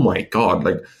 oh my God,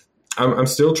 like I'm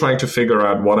still trying to figure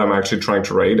out what I'm actually trying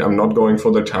to raid. I'm not going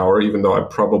for the tower, even though I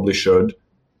probably should.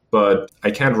 But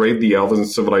I can't raid the Elven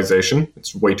civilization.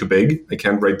 It's way too big. I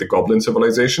can't raid the Goblin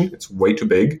civilization. It's way too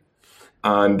big.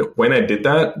 And when I did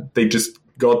that, they just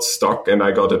got stuck and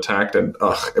I got attacked and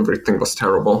everything was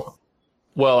terrible.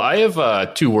 Well, I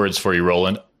have 2 words for you,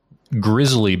 Roland.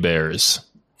 Grizzly bears.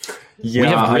 Yeah, we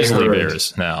have grizzly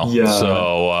bears now. Yeah.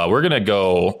 So we're going to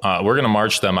go, we're going to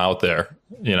march them out there.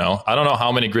 You know, I don't know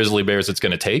how many grizzly bears it's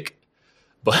going to take,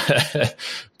 but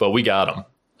we got them.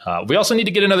 We also need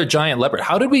to get another giant leopard.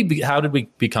 How did we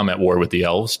become at war with the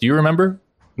elves? Do you remember?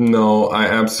 No, I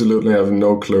absolutely have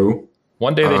no clue.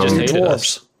 One day they just hated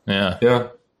us. Yeah. Yeah.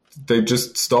 They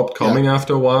just stopped coming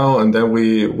after a while, and then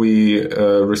we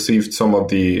received some of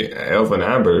the elven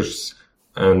ambers,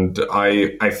 and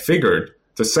I figured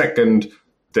the second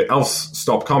the elves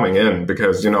stopped coming in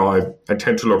because, I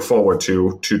tend to look forward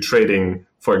to trading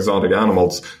for exotic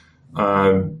animals.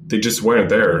 They just weren't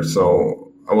there.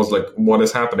 So I was like, what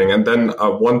is happening? And then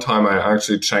one time I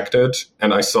actually checked it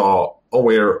and I saw,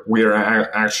 we're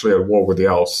actually at war with the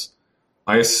elves.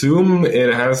 I assume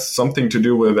it has something to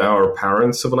do with our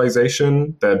parent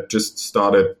civilization that just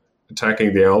started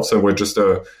attacking the elves, and we're just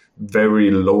a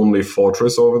very lonely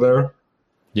fortress over there.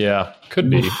 Yeah, could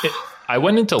be. I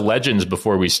went into Legends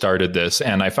before we started this,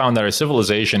 and I found that our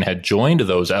civilization had joined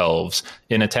those elves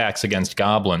in attacks against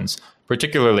goblins,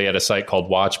 particularly at a site called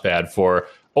Watchpad, for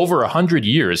over 100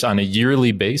 years on a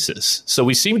yearly basis. So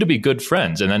we seem to be good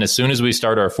friends. And then as soon as we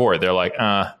start our fort, they're like,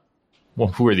 well,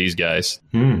 who are these guys?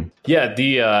 Yeah,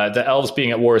 the elves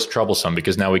being at war is troublesome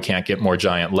because now we can't get more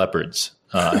giant leopards.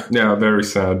 Yeah, very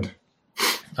sad.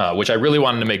 Which I really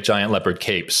wanted to make giant leopard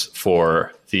capes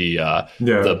for the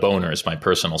boners, my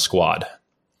personal squad.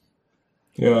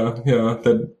 Yeah.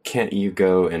 Can't you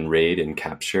go and raid and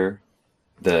capture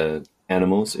the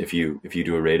animals if you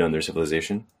do a raid on their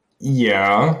civilization?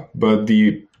 Yeah, but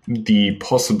the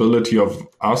possibility of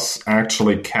us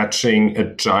actually catching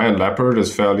a giant leopard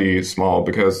is fairly small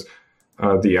because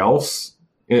the elves,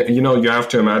 you have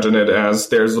to imagine it as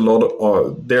there's a lot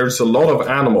of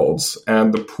animals,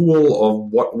 and the pool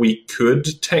of what we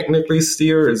could technically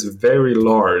steer is very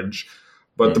large.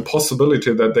 But the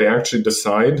possibility that they actually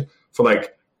decide for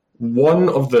like one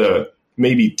of the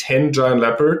maybe 10 giant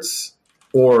leopards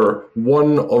or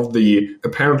one of the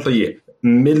apparently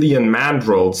million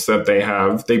mandrills that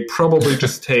they probably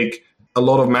just take a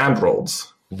lot of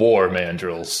mandrills. War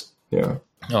mandrills. Yeah.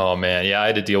 Oh, man. Yeah, I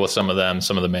had to deal with some of the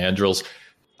mandrills.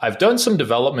 I've done some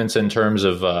developments in terms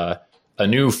of a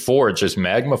new forge. There's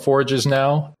magma forges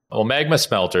now. Well, magma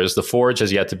smelters. The forge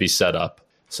has yet to be set up.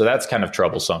 So that's kind of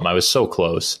troublesome. I was so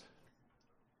close.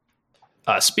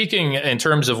 Speaking in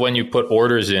terms of when you put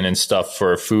orders in and stuff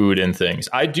for food and things,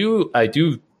 I do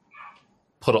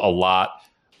put a lot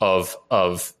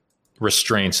of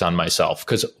restraints on myself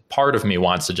because part of me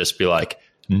wants to just be like,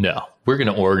 no, we're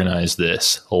going to organize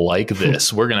this like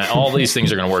this. All these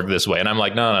things are going to work this way. And I'm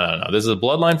like, no. This is a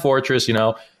Bloodline Fortress. I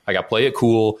got to play it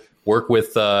cool, work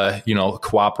with,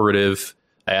 cooperative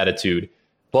attitude.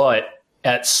 But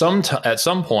at some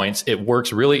points, it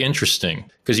works really interesting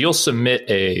because you'll submit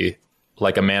a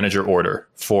manager order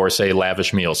for, say,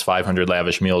 lavish meals, 500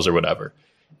 lavish meals or whatever.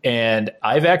 And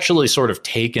I've actually sort of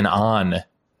taken on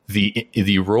the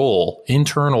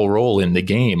internal role in the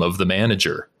game of the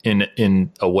manager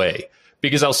in a way,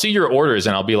 because I'll see your orders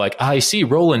and I'll be like, I see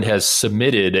Roland has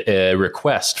submitted a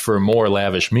request for more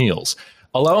lavish meals.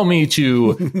 Allow me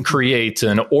to create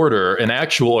an order,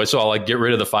 so I'll get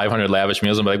rid of the 500 lavish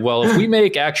meals and be like, well, if we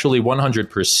make actually 100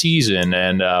 per season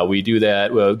and we do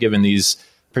that, given these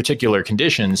particular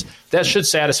conditions, that should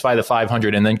satisfy the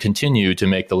 500 and then continue to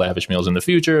make the lavish meals in the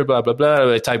future, blah, blah,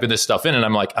 blah. I type in this stuff in and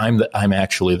I'm like, I'm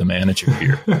actually the manager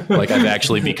here. I've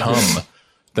actually become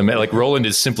Roland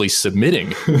is simply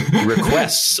submitting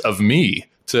requests of me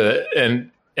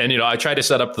and I try to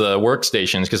set up the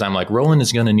workstations because I'm like, Roland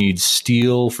is going to need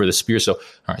steel for the spear. So, all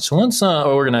right, so let's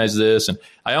organize this. And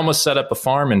I almost set up a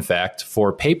farm, in fact,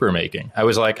 for paper making. I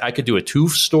was like, I could do a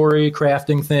 2-story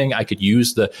crafting thing. I could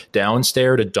use the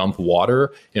downstairs to dump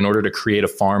water in order to create a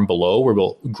farm below where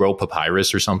we'll grow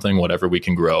papyrus or something, whatever we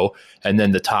can grow. And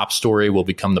then the top story will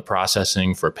become the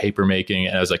processing for paper making.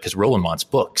 And I was like, because Roland wants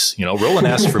books. Roland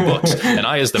asks for books. And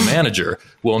I, as the manager,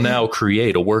 will now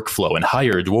create a workflow and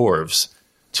hire dwarves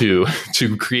to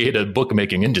create a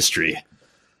bookmaking industry.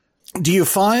 Do you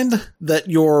find that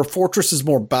your fortress is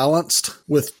more balanced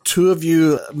with 2 of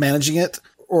you managing it,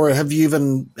 or have you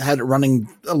even had it running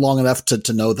long enough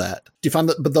to know that? Do you find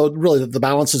that, but really the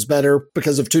balance is better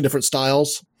because of 2 different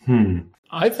styles?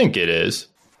 I think it is.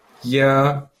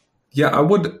 Yeah, I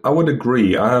would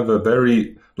agree. I have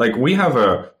we have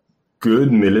a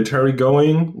good military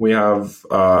going. We have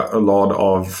a lot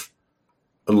of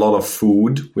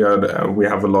food. We have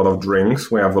a lot of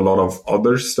drinks. We have a lot of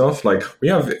other stuff. We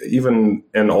have even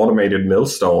an automated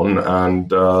millstone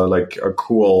and a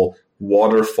cool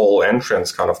waterfall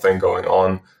entrance kind of thing going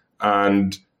on.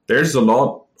 And there's a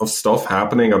lot of stuff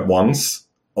happening at once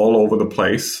all over the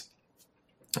place.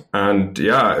 And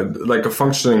a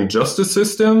functioning justice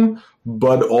system,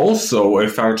 but also a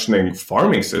functioning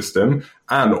farming system,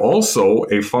 and also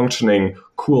a functioning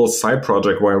cool side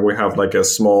project where we have a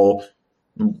small,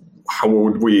 how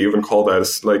would we even call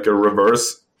this? A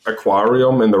reverse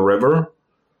aquarium in the river.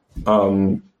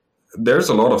 There's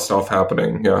a lot of stuff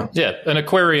happening. Yeah, an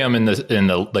aquarium in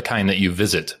the kind that you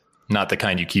visit, not the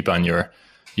kind you keep on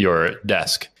your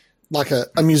desk. Like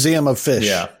a museum of fish.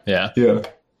 Yeah.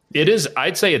 It is.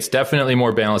 I'd say it's definitely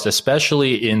more balanced,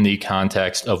 especially in the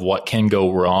context of what can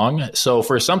go wrong. So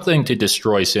for something to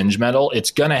destroy Singe Metal,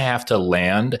 it's going to have to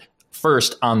land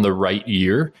first on the right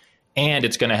year, and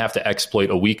it's going to have to exploit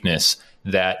a weakness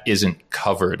that isn't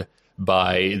covered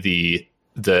by the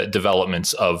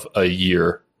developments of a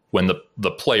year when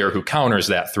the player who counters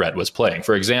that threat was playing.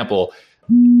 For example,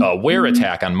 Wear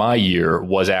Attack on my year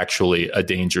was actually a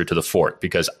danger to the fort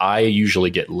because I usually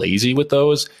get lazy with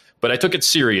those. But I took it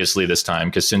seriously this time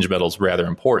because Singe Metal is rather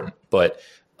important. But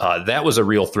that was a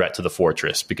real threat to the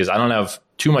fortress because I don't have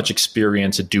too much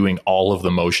experience at doing all of the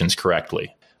motions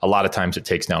correctly. A lot of times it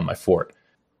takes down my fort.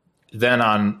 Then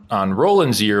on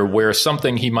Roland's year, where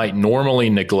something he might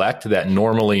normally neglect that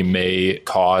normally may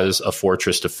cause a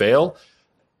fortress to fail,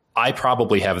 I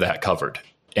probably have that covered.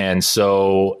 And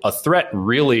so a threat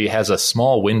really has a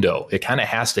small window. It kind of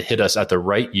has to hit us at the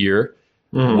right year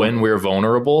when we're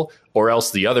vulnerable, or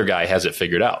else the other guy has it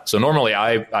figured out. So normally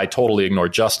I totally ignore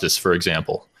justice, for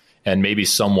example, and maybe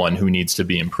someone who needs to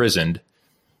be imprisoned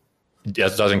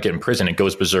doesn't get imprisoned. It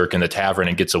goes berserk in the tavern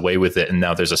and gets away with it, and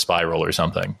now there's a spiral or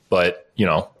something. But,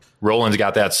 Roland's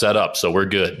got that set up, so we're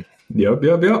good.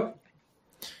 Yep.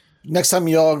 Next time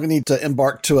y'all need to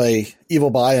embark to a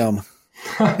evil biome.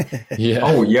 Yeah.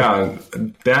 Oh, yeah,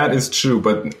 that is true.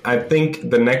 But I think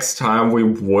the next time we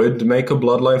would make a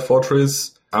Bloodline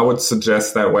Fortress, I would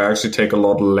suggest that we actually take a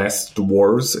lot less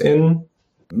dwarves in.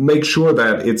 Make sure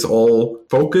that it's all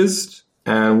focused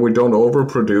and we don't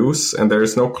overproduce and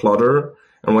there's no clutter.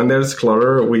 And when there's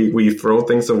clutter, we throw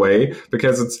things away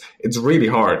because it's really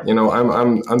hard.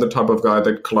 I'm the type of guy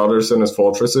that clutters in his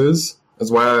fortresses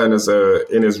as well as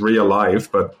in his real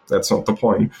life, but that's not the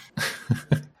point.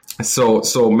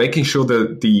 So making sure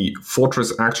that the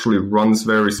fortress actually runs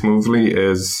very smoothly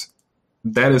is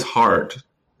hard,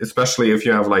 especially if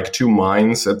you have like two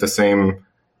mines at the same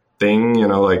thing,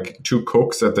 like two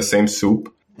cooks at the same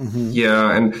soup. Mm-hmm.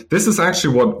 Yeah, and this is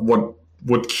actually what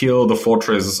would kill the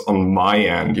fortress on my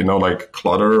end, like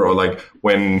clutter, or like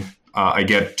when I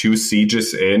get 2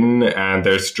 sieges in and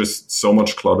there's just so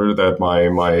much clutter that my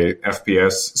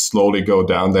FPS slowly go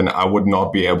down, then I would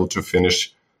not be able to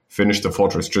finish the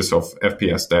fortress just of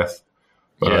FPS death.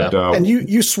 But, yeah. And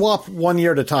you swap 1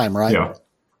 year at a time, right?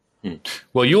 Yeah.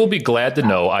 Well, you'll be glad to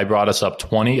know I brought us up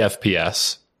 20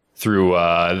 FPS through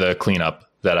the cleanup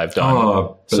that I've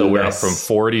done. So we're up from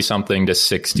 40 something to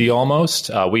 60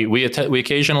 almost. We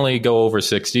occasionally go over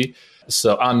 60.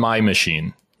 So on my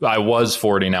machine, I was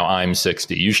 40. Now I'm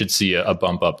 60. You should see a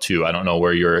bump up too. I don't know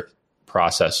where your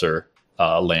processor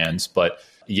lands, but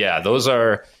yeah, those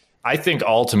are. I think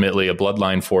ultimately a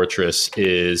Bloodline Fortress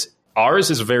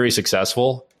ours is very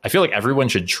successful. I feel like everyone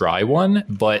should try one,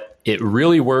 but it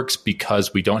really works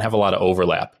because we don't have a lot of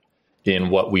overlap in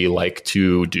what we like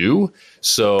to do.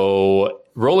 So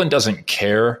Roland doesn't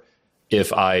care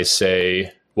if I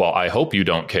say, well, I hope you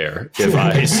don't care if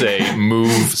I say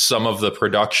move some of the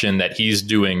production that he's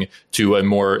doing to a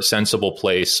more sensible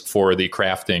place for the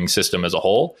crafting system as a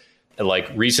whole. Like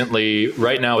recently,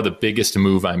 right now, the biggest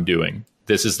move I'm doing,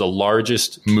 this is the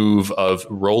largest move of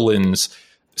Roland's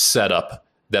setup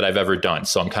that I've ever done.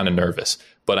 So I'm kind of nervous,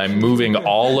 but I'm moving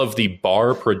all of the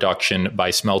bar production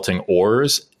by smelting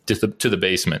ores to the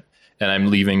basement. And I'm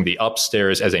leaving the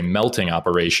upstairs as a melting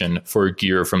operation for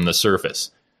gear from the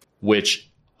surface, which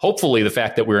hopefully the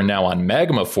fact that we're now on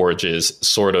magma forges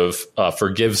sort of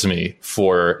forgives me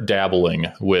for dabbling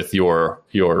with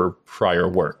your prior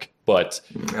work. But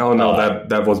oh no,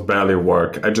 that was barely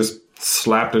work. I just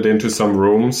slapped it into some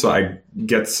room so I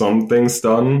get some things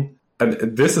done. And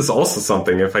this is also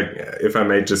something, if I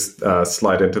may just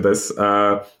slide into this,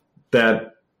 that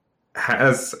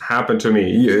has happened to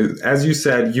me. As you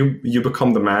said, you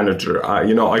become the manager.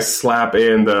 I slap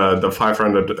in the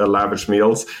 500 lavish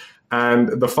meals.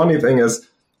 And the funny thing is,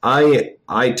 I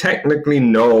technically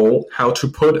know how to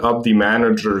put up the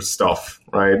manager stuff,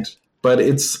 right? But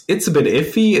it's a bit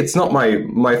iffy. It's not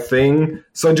my thing.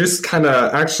 So I just kind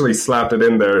of actually slapped it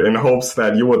in there in hopes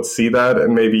that you would see that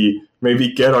and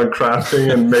maybe get on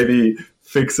crafting and maybe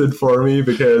fix it for me,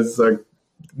 because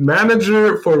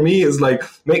manager for me is like,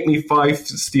 make me 5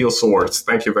 steel swords.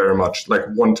 Thank you very much. Like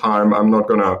one time, I'm not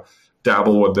gonna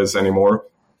dabble with this anymore.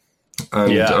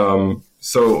 And yeah.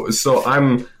 So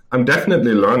I'm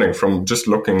definitely learning from just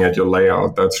looking at your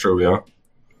layout. That's true, yeah.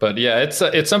 But yeah,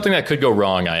 it's something that could go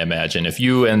wrong, I imagine. If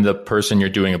you and the person you're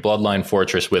doing a Bloodline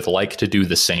Fortress with like to do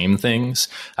the same things,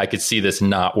 I could see this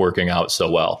not working out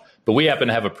so well. But we happen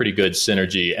to have a pretty good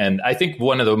synergy. And I think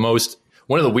one of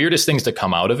the weirdest things to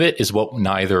come out of it is what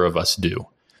neither of us do.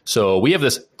 So we have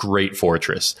this great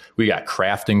fortress. We got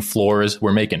crafting floors.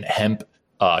 We're making hemp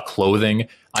clothing.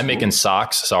 I'm making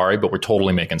socks, sorry, but we're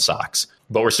totally making socks.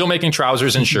 But we're still making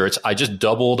trousers and shirts. I just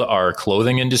doubled our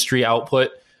clothing industry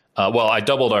output. I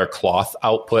doubled our cloth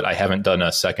output. I haven't done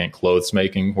a second clothes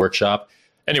making workshop.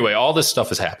 Anyway, all this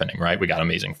stuff is happening, right? We got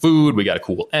amazing food. We got a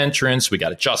cool entrance. We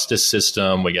got a justice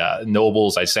system. We got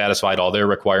nobles. I satisfied all their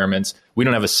requirements. We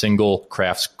don't have a single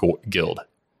crafts guild.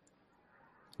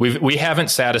 We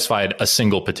haven't satisfied a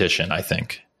single petition, I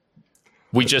think.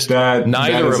 We just,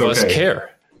 neither of us care.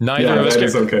 Neither of us care. That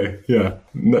is okay. Yeah.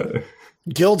 No.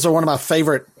 Guilds are one of my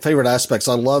favorite aspects.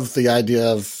 I love the idea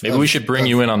of... Maybe we should bring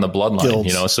you in on the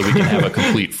bloodline, so we can have a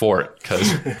complete fort.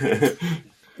 Because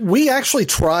we actually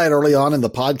tried early on in the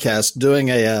podcast doing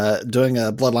a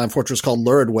bloodline fortress called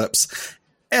Lurid Whips.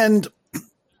 And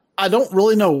I don't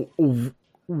really know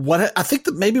what... I think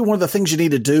that maybe one of the things you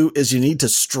need to do is you need to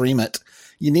stream it.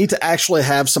 You need to actually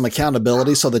have some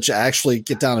accountability so that you actually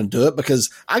get down and do it,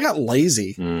 because I got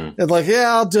lazy and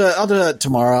I'll do it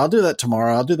tomorrow. I'll do that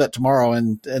tomorrow.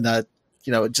 And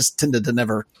it just tended to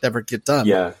never get done.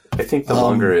 Yeah. I think the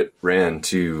longer it ran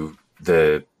to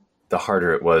the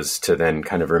harder it was to then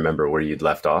kind of remember where you'd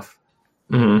left off.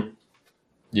 Mm-hmm.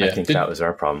 Yeah. I think that was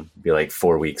our problem. It'd be like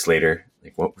 4 weeks later.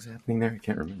 Like, what was happening there? I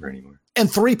can't remember anymore.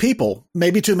 And 3 people,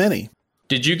 maybe too many.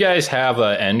 Did you guys have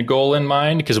an end goal in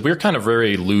mind? Because we're kind of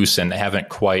very loose and haven't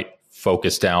quite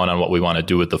focused down on what we want to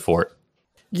do with the fort.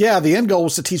 Yeah, the end goal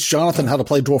was to teach Jonathan how to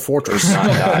play Dwarf Fortress. Not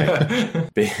die.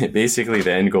 Basically,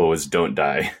 the end goal was don't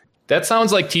die. That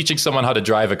sounds like teaching someone how to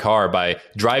drive a car by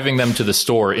driving them to the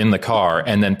store in the car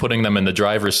and then putting them in the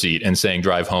driver's seat and saying,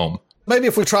 drive home. Maybe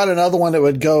if we tried another one, it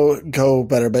would go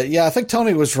better. But yeah, I think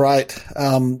Tony was right.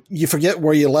 You forget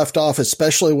where you left off,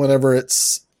 especially whenever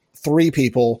it's 3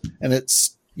 people and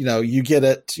it's, you get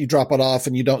it, you drop it off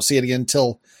and you don't see it again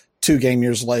until 2 game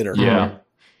years later. Yeah.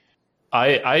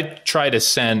 I try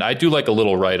to I do like a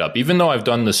little write-up, even though I've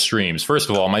done the streams. First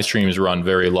of all, my streams run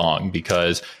very long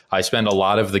because I spend a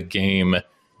lot of the game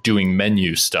doing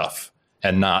menu stuff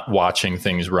and not watching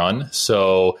things run.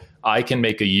 So I can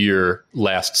make a year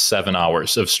last 7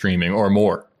 hours of streaming or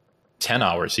more, 10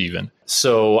 hours even.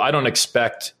 So I don't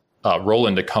expect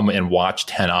Roland to come and watch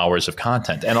 10 hours of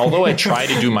content. And although I try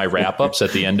to do my wrap-ups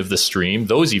at the end of the stream,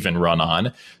 those even run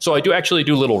on. So I do actually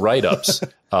do little write-ups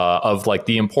of like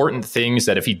the important things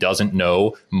that if he doesn't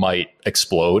know might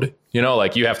explode.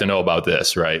 Like you have to know about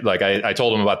this, right? Like I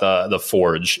told him about the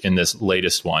forge in this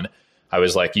latest one. I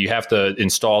was like, you have to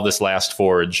install this last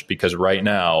forge because right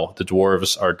now the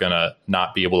dwarves are going to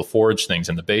not be able to forge things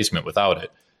in the basement without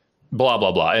it. Blah,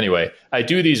 blah, blah. Anyway, I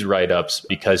do these write-ups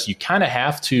because you kind of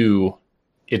have to,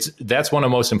 that's one of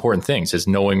the most important things is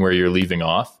knowing where you're leaving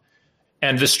off.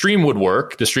 And the stream would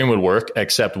work,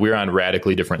 except we're on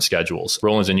radically different schedules.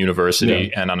 Roland's in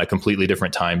university and on a completely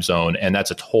different time zone. And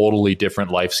that's a totally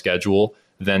different life schedule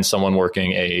than someone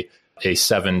working a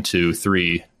 7 to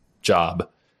 3 job,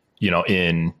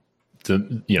 in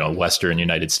the, Western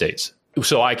United States.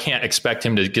 So I can't expect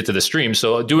him to get to the stream.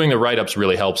 So doing the write-ups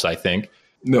really helps, I think.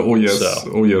 No, oh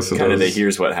yes, kind of the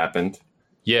here's what happened.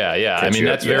 Yeah. I mean,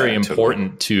 that's very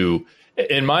important to,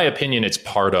 in my opinion, it's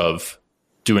part of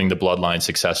doing the bloodline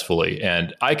successfully.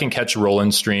 And I can catch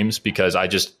Roland streams because I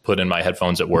just put in my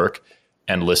headphones at work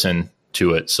and listen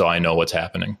to it so I know what's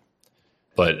happening.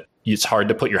 But it's hard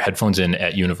to put your headphones in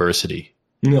at university.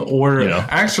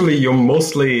 Actually, you're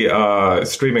mostly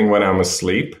streaming when I'm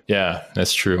asleep. Yeah,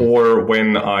 that's true. Or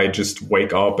when I just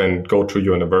wake up and go to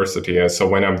university. So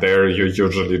when I'm there, you're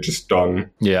usually just done.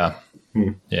 Yeah.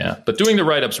 Yeah. But doing the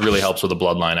write-ups really helps with the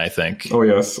bloodline, I think. Oh,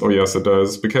 yes, it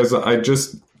does. Because I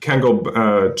just can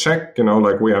go check,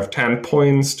 like we have 10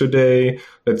 points today.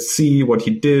 Let's see what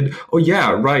he did. Oh, yeah,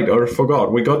 right. I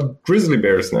forgot. We got grizzly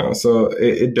bears now. So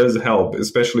it does help,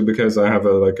 especially because I have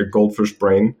a goldfish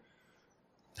brain.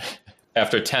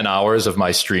 After 10 hours of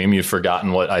my stream, you've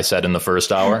forgotten what I said in the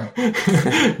first hour?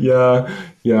 Yeah.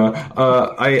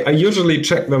 I usually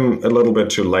check them a little bit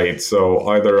too late. So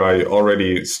either I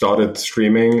already started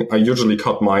streaming. I usually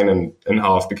cut mine in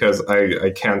half because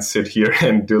I can't sit here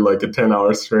and do like a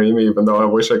 10-hour stream, even though I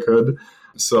wish I could.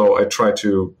 So I try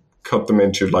to cut them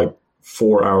into like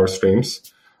 4-hour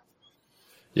streams.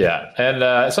 Yeah.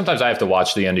 And sometimes I have to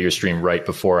watch the end of your stream right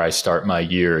before I start my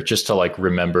year just to like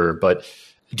remember. But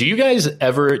do you guys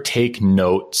ever take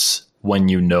notes when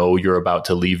you're about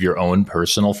to leave your own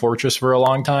personal fortress for a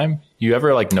long time? You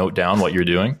ever like note down what you're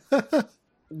doing?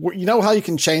 You know how you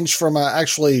can change from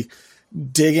actually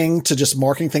digging to just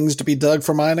marking things to be dug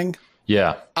for mining?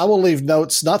 Yeah. I will leave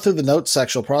notes, not through the notes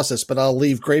sexual process, but I'll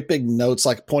leave great big notes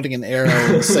like pointing an arrow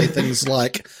and say things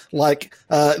like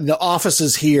the office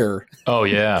is here. Oh,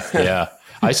 yeah. Yeah.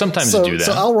 I sometimes do that.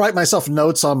 So I'll write myself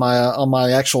notes on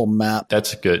my actual map.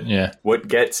 That's good. Yeah. What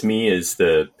gets me is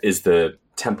the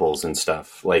temples and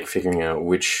stuff, like figuring out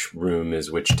which room is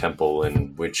which temple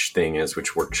and which thing is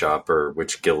which workshop or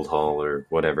which guild hall or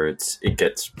whatever. It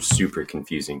gets super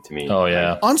confusing to me. Oh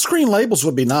yeah. On-screen labels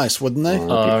would be nice, wouldn't they? It'd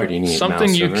be pretty neat.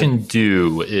 Something you can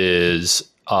do is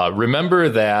remember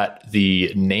that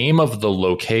the name of the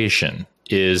location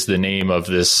is the name of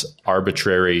this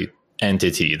arbitrary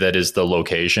entity that is the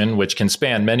location, which can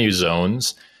span many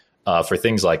zones for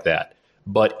things like that.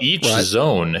 But each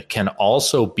zone can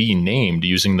also be named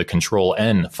using the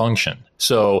Control-N function.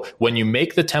 So when you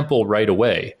make the temple right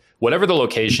away, whatever the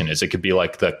location is, it could be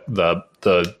like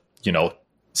the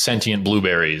sentient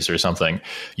blueberries or something.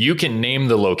 You can name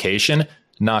the location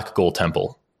Nokgul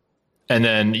Temple. And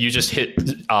then you just hit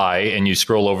I and you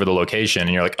scroll over the location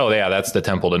and you're like, oh yeah, that's the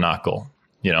temple to Nokgul.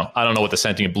 I don't know what the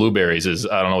sentient blueberries is.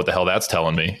 I don't know what the hell that's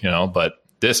telling me, but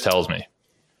this tells me.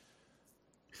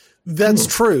 That's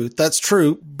true. That's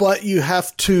true. But you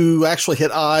have to actually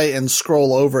hit I and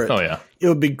scroll over it. Oh, yeah. It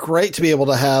would be great to be able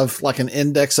to have like an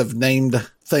index of named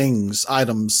things,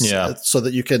 items, so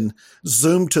that you can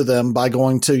zoom to them by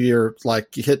going to you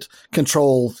hit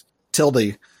Control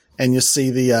tilde and you see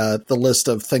the list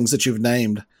of things that you've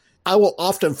named. I will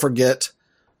often forget,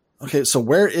 okay, so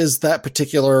where is that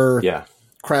particular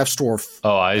craft store?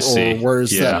 Oh, I see. Or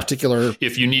where's that particular?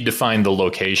 If you need to find the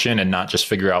location and not just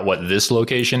figure out what this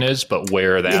location is, but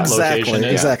where that location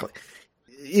is. Exactly.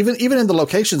 Even in the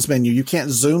locations menu, you can't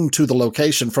zoom to the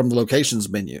location from the locations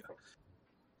menu.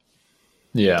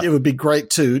 Yeah. It would be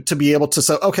great to be able to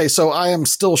say, okay, so I am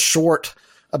still short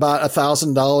about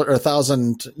 $1,000 or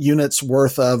 1,000 units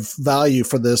worth of value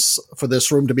for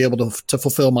this room to be able to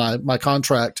fulfill my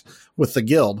contract with the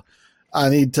guild. I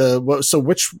need to. So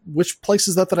which place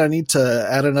is that I need to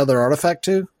add another artifact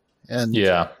to? And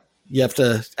you have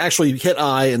to actually hit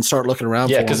I and start looking around.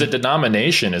 Yeah, because the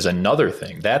denomination is another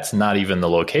thing. That's not even the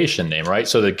location name, right?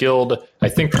 So the guild, I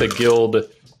think the guild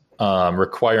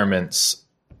requirements.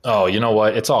 Oh, you know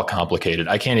what? It's all complicated.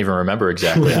 I can't even remember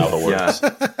exactly how it works.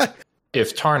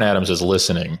 If Tarn Adams is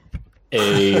listening,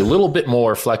 a little bit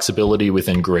more flexibility with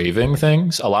engraving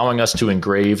things, allowing us to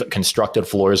engrave constructed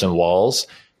floors and walls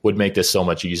would make this so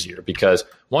much easier, because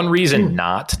one reason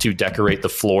not to decorate the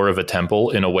floor of a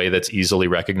temple in a way that's easily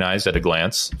recognized at a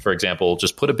glance, for example,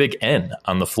 just put a big N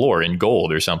on the floor in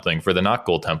gold or something for the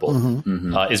Nokgul Temple,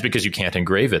 is because you can't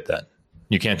engrave it then.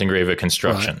 You can't engrave a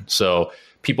construction. Right. So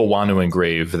people want to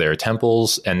engrave their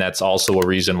temples, and that's also a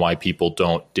reason why people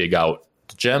don't dig out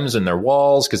gems in their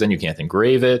walls, because then you can't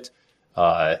engrave it.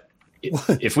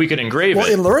 If we could engrave it...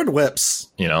 in Lurid Whips...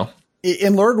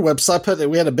 In Lurid Whips,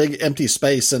 we had a big empty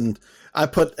space, and I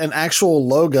put an actual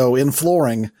logo in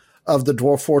flooring of the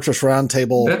Dwarf Fortress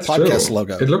Roundtable podcast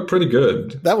logo. It looked pretty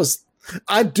good.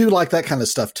 I do like that kind of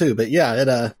stuff too. But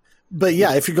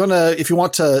if you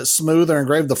want to smooth or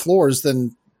engrave the floors,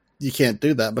 then you can't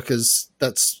do that because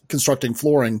that's constructing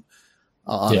flooring.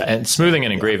 And smoothing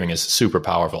and engraving is super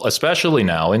powerful, especially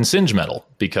now in Singe Metal,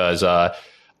 because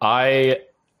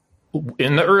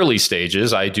in the early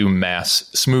stages, I do mass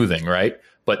smoothing, right?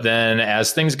 But then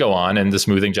as things go on and the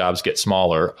smoothing jobs get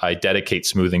smaller, I dedicate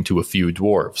smoothing to a few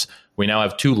dwarves. We now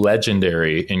have 2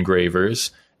 legendary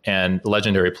engravers and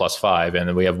legendary +5. And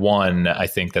then we have one, I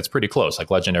think that's pretty close, like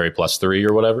legendary +3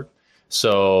 or whatever.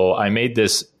 So I made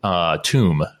this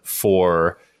tomb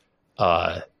for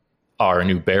our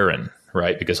new Baron,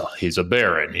 right? Because he's a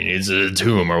Baron, he needs a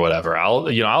tomb or whatever.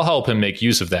 I'll help him make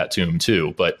use of that tomb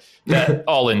too, but that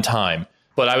all in time.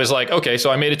 But I was like, okay, so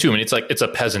I made a tomb, and it's a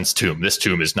peasant's tomb. This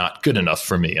tomb is not good enough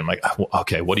for me. I'm like,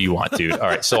 okay, what do you want, dude? All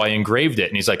right, so I engraved it,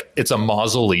 and he's like, it's a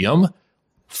mausoleum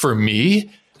for me.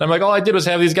 And I'm like, all I did was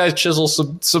have these guys chisel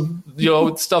some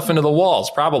stuff into the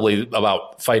walls, probably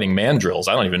about fighting mandrills.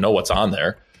 I don't even know what's on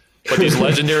there. But these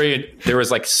legendary, there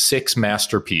was like 6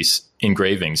 masterpiece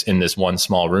engravings in this one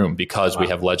small room because we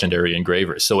have legendary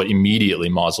engravers. So it immediately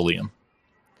mausoleum.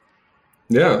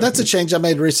 Yeah. That's a change I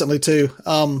made recently too.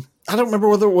 I don't remember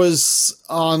whether it was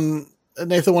on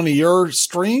Nathan, one of your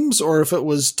streams, or if it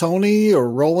was Tony or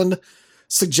Roland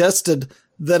suggested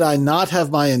that I not have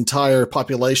my entire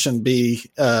population be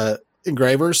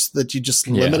engravers, that you just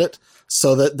limit it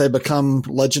so that they become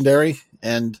legendary.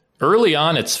 And early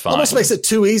on, it's fine. Almost makes it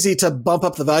too easy to bump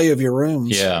up the value of your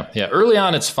rooms. Yeah. Early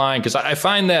on, it's fine, because I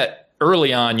find that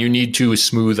early on, you need to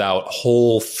smooth out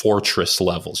whole fortress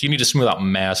levels. You need to smooth out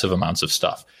massive amounts of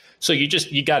stuff. So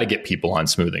you got to get people on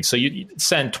smoothing. So you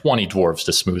send 20 dwarves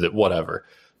to smooth it, whatever.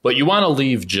 But you want to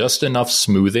leave just enough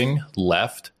smoothing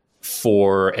left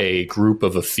for a group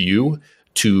of a few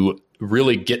to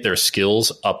really get their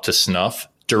skills up to snuff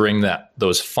during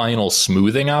those final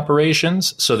smoothing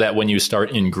operations, so that when you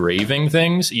start engraving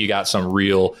things, you got some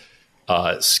real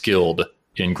skilled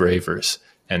engravers.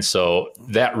 And so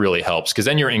that really helps, because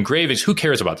then your engravings, who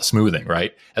cares about the smoothing,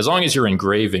 right? As long as your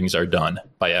engravings are done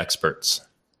by experts.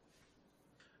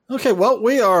 Okay, well,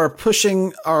 we are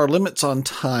pushing our limits on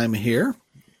time here.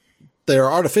 They're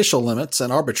artificial limits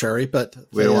and arbitrary, but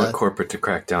we don't want corporate to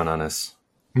crack down on us.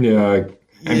 Yeah,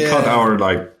 and cut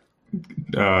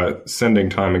our sending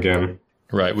time again.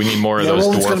 Right, we need more of those.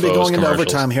 Roland's going to be going into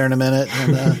overtime here in a minute,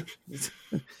 and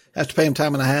have to pay him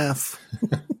time and a half.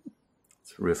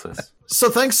 It's ruthless. So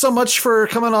thanks so much for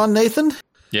coming on, Nathan.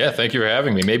 Yeah, thank you for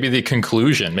having me. Maybe the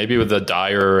conclusion, maybe with a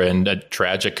dire and a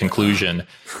tragic conclusion,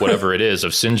 whatever it is,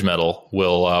 of Singe Metal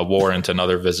will warrant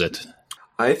another visit.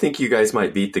 I think you guys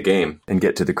might beat the game and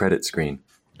get to the credit screen.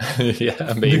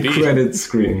 Yeah, maybe. The credit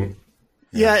screen.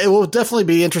 Yeah, it will definitely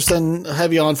be interesting to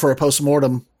have you on for a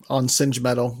postmortem on Singe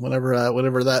Metal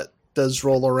whenever that does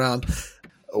roll around.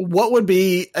 What would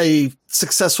be a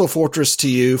successful fortress to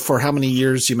you for how many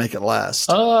years you make it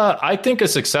last? I think a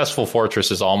successful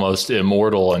fortress is almost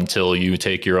immortal until you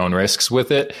take your own risks with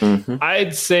it. Mm-hmm.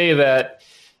 I'd say that,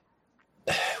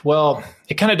 well,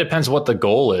 it kind of depends what the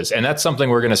goal is. And that's something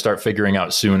we're going to start figuring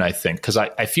out soon, I think, because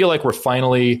I feel like we're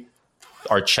finally,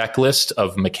 our checklist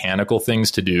of mechanical things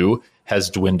to do has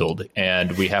dwindled.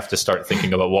 And we have to start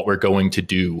thinking about what we're going to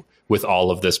do with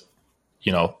all of this,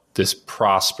 this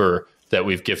prosper that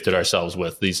we've gifted ourselves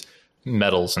with, these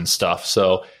metals and stuff.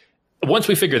 So once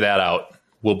we figure that out,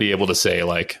 we'll be able to say,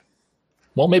 like,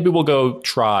 well, maybe we'll go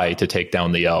try to take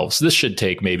down the elves. This should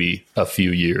take maybe a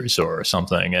few years or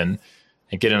something, and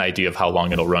get an idea of how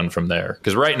long it'll run from there.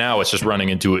 Because right now it's just running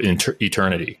into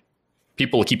eternity.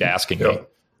 People keep asking me, do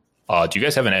you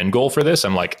guys have an end goal for this?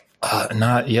 I'm like,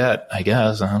 not yet, I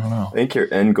guess. I don't know. I think your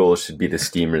end goal should be the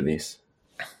Steam release.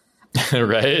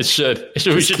 Right, it should.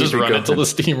 We should just run it till the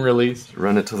Steam release.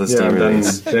 Run it till the Steam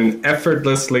release. Then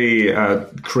effortlessly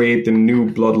create the new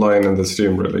bloodline in the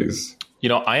Steam release.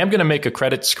 I am going to make a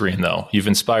credit screen, though. You've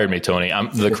inspired me, Tony.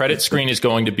 The credit screen is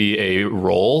going to be a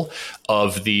roll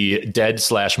of the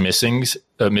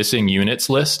dead/missing units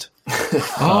list.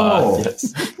 Yes. Oh,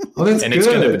 that's and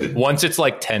good. It's once it's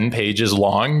like 10 pages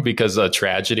long because a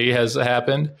tragedy has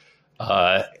happened,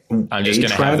 I'm just going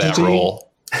to have that roll.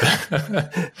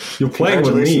 You're playing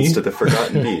with me. Congratulations to the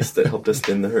forgotten beast that helped us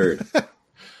thin the herd.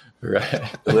 Right.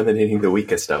 Eliminating the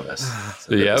weakest of us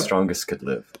so that the strongest could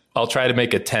live. I'll try to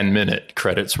make a 10-minute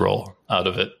credits roll out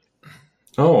of it.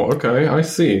 Oh, okay. I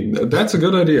see. That's a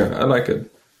good idea. I like it.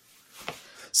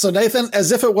 So, Nathan,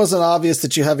 as if it wasn't obvious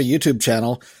that you have a YouTube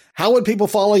channel, how would people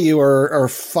follow you or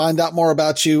find out more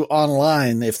about you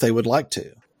online if they would like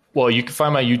to? Well, you can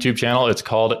find my YouTube channel. It's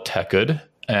called Techud.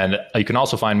 And you can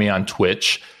also find me on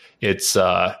Twitch. It's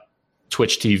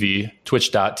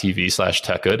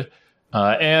twitch.tv/Techud.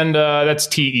 And that's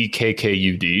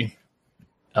TEKKUD,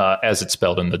 as it's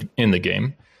spelled in the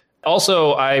game.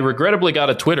 Also, I regrettably got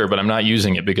a Twitter, but I'm not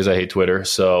using it because I hate Twitter.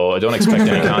 So I don't expect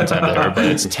any content there, but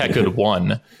it's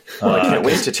Techud1. Well, I can't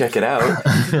wait to check it out.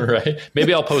 Right.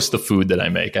 Maybe I'll post the food that I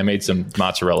make. I made some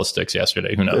mozzarella sticks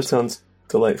yesterday. Who knows? That sounds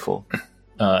delightful.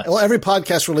 Well, every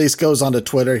podcast release goes onto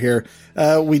Twitter here.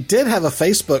 We did have a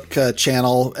Facebook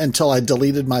channel until I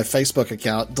deleted my Facebook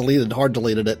account. Hard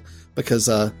deleted it because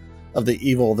of the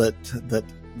evil that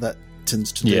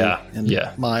tends to do, in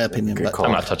my opinion. But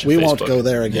I'm not touching we Facebook. won't go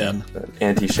there again. Yeah.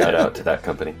 Anti-shout out to that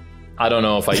company. I don't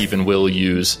know if I even will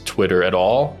use Twitter at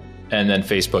all. And then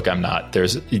Facebook, I'm not.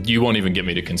 You won't even get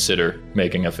me to consider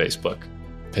making a Facebook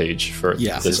page for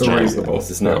this channel. This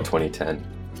is not 2010.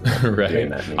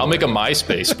 Right. I'll make a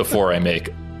MySpace before I make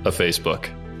a Facebook.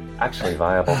 Actually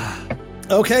viable.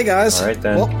 Okay, guys. All right,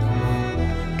 then. Well,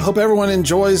 I hope everyone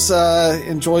enjoys their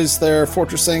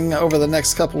fortressing over the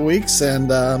next couple of weeks.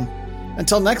 And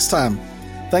until next time,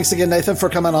 thanks again, Nathan, for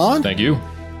coming on. Thank you.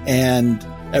 And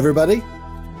everybody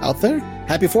out there,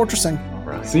 happy fortressing. All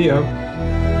right. See ya.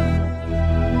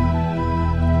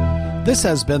 This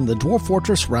has been the Dwarf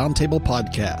Fortress Roundtable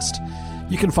Podcast.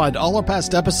 You can find all our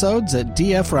past episodes at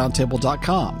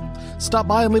dfroundtable.com. Stop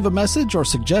by and leave a message or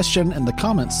suggestion in the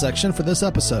comments section for this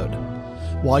episode.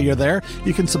 While you're there,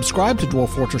 you can subscribe to Dwarf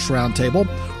Fortress Roundtable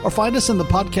or find us in the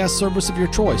podcast service of your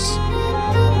choice.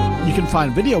 You can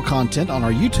find video content on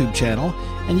our YouTube channel,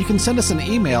 and you can send us an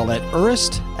email at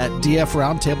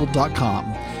urist@dfroundtable.com.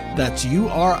 That's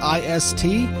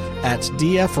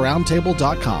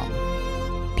URIST@dfroundtable.com.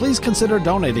 Please consider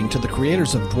donating to the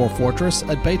creators of Dwarf Fortress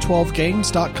at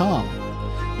bay12games.com.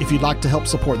 If you'd like to help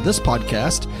support this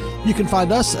podcast, you can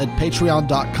find us at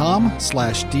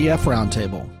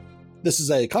patreon.com/dfroundtable. This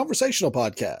is a conversational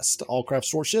podcast. All craft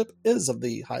stewardship is of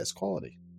the highest quality.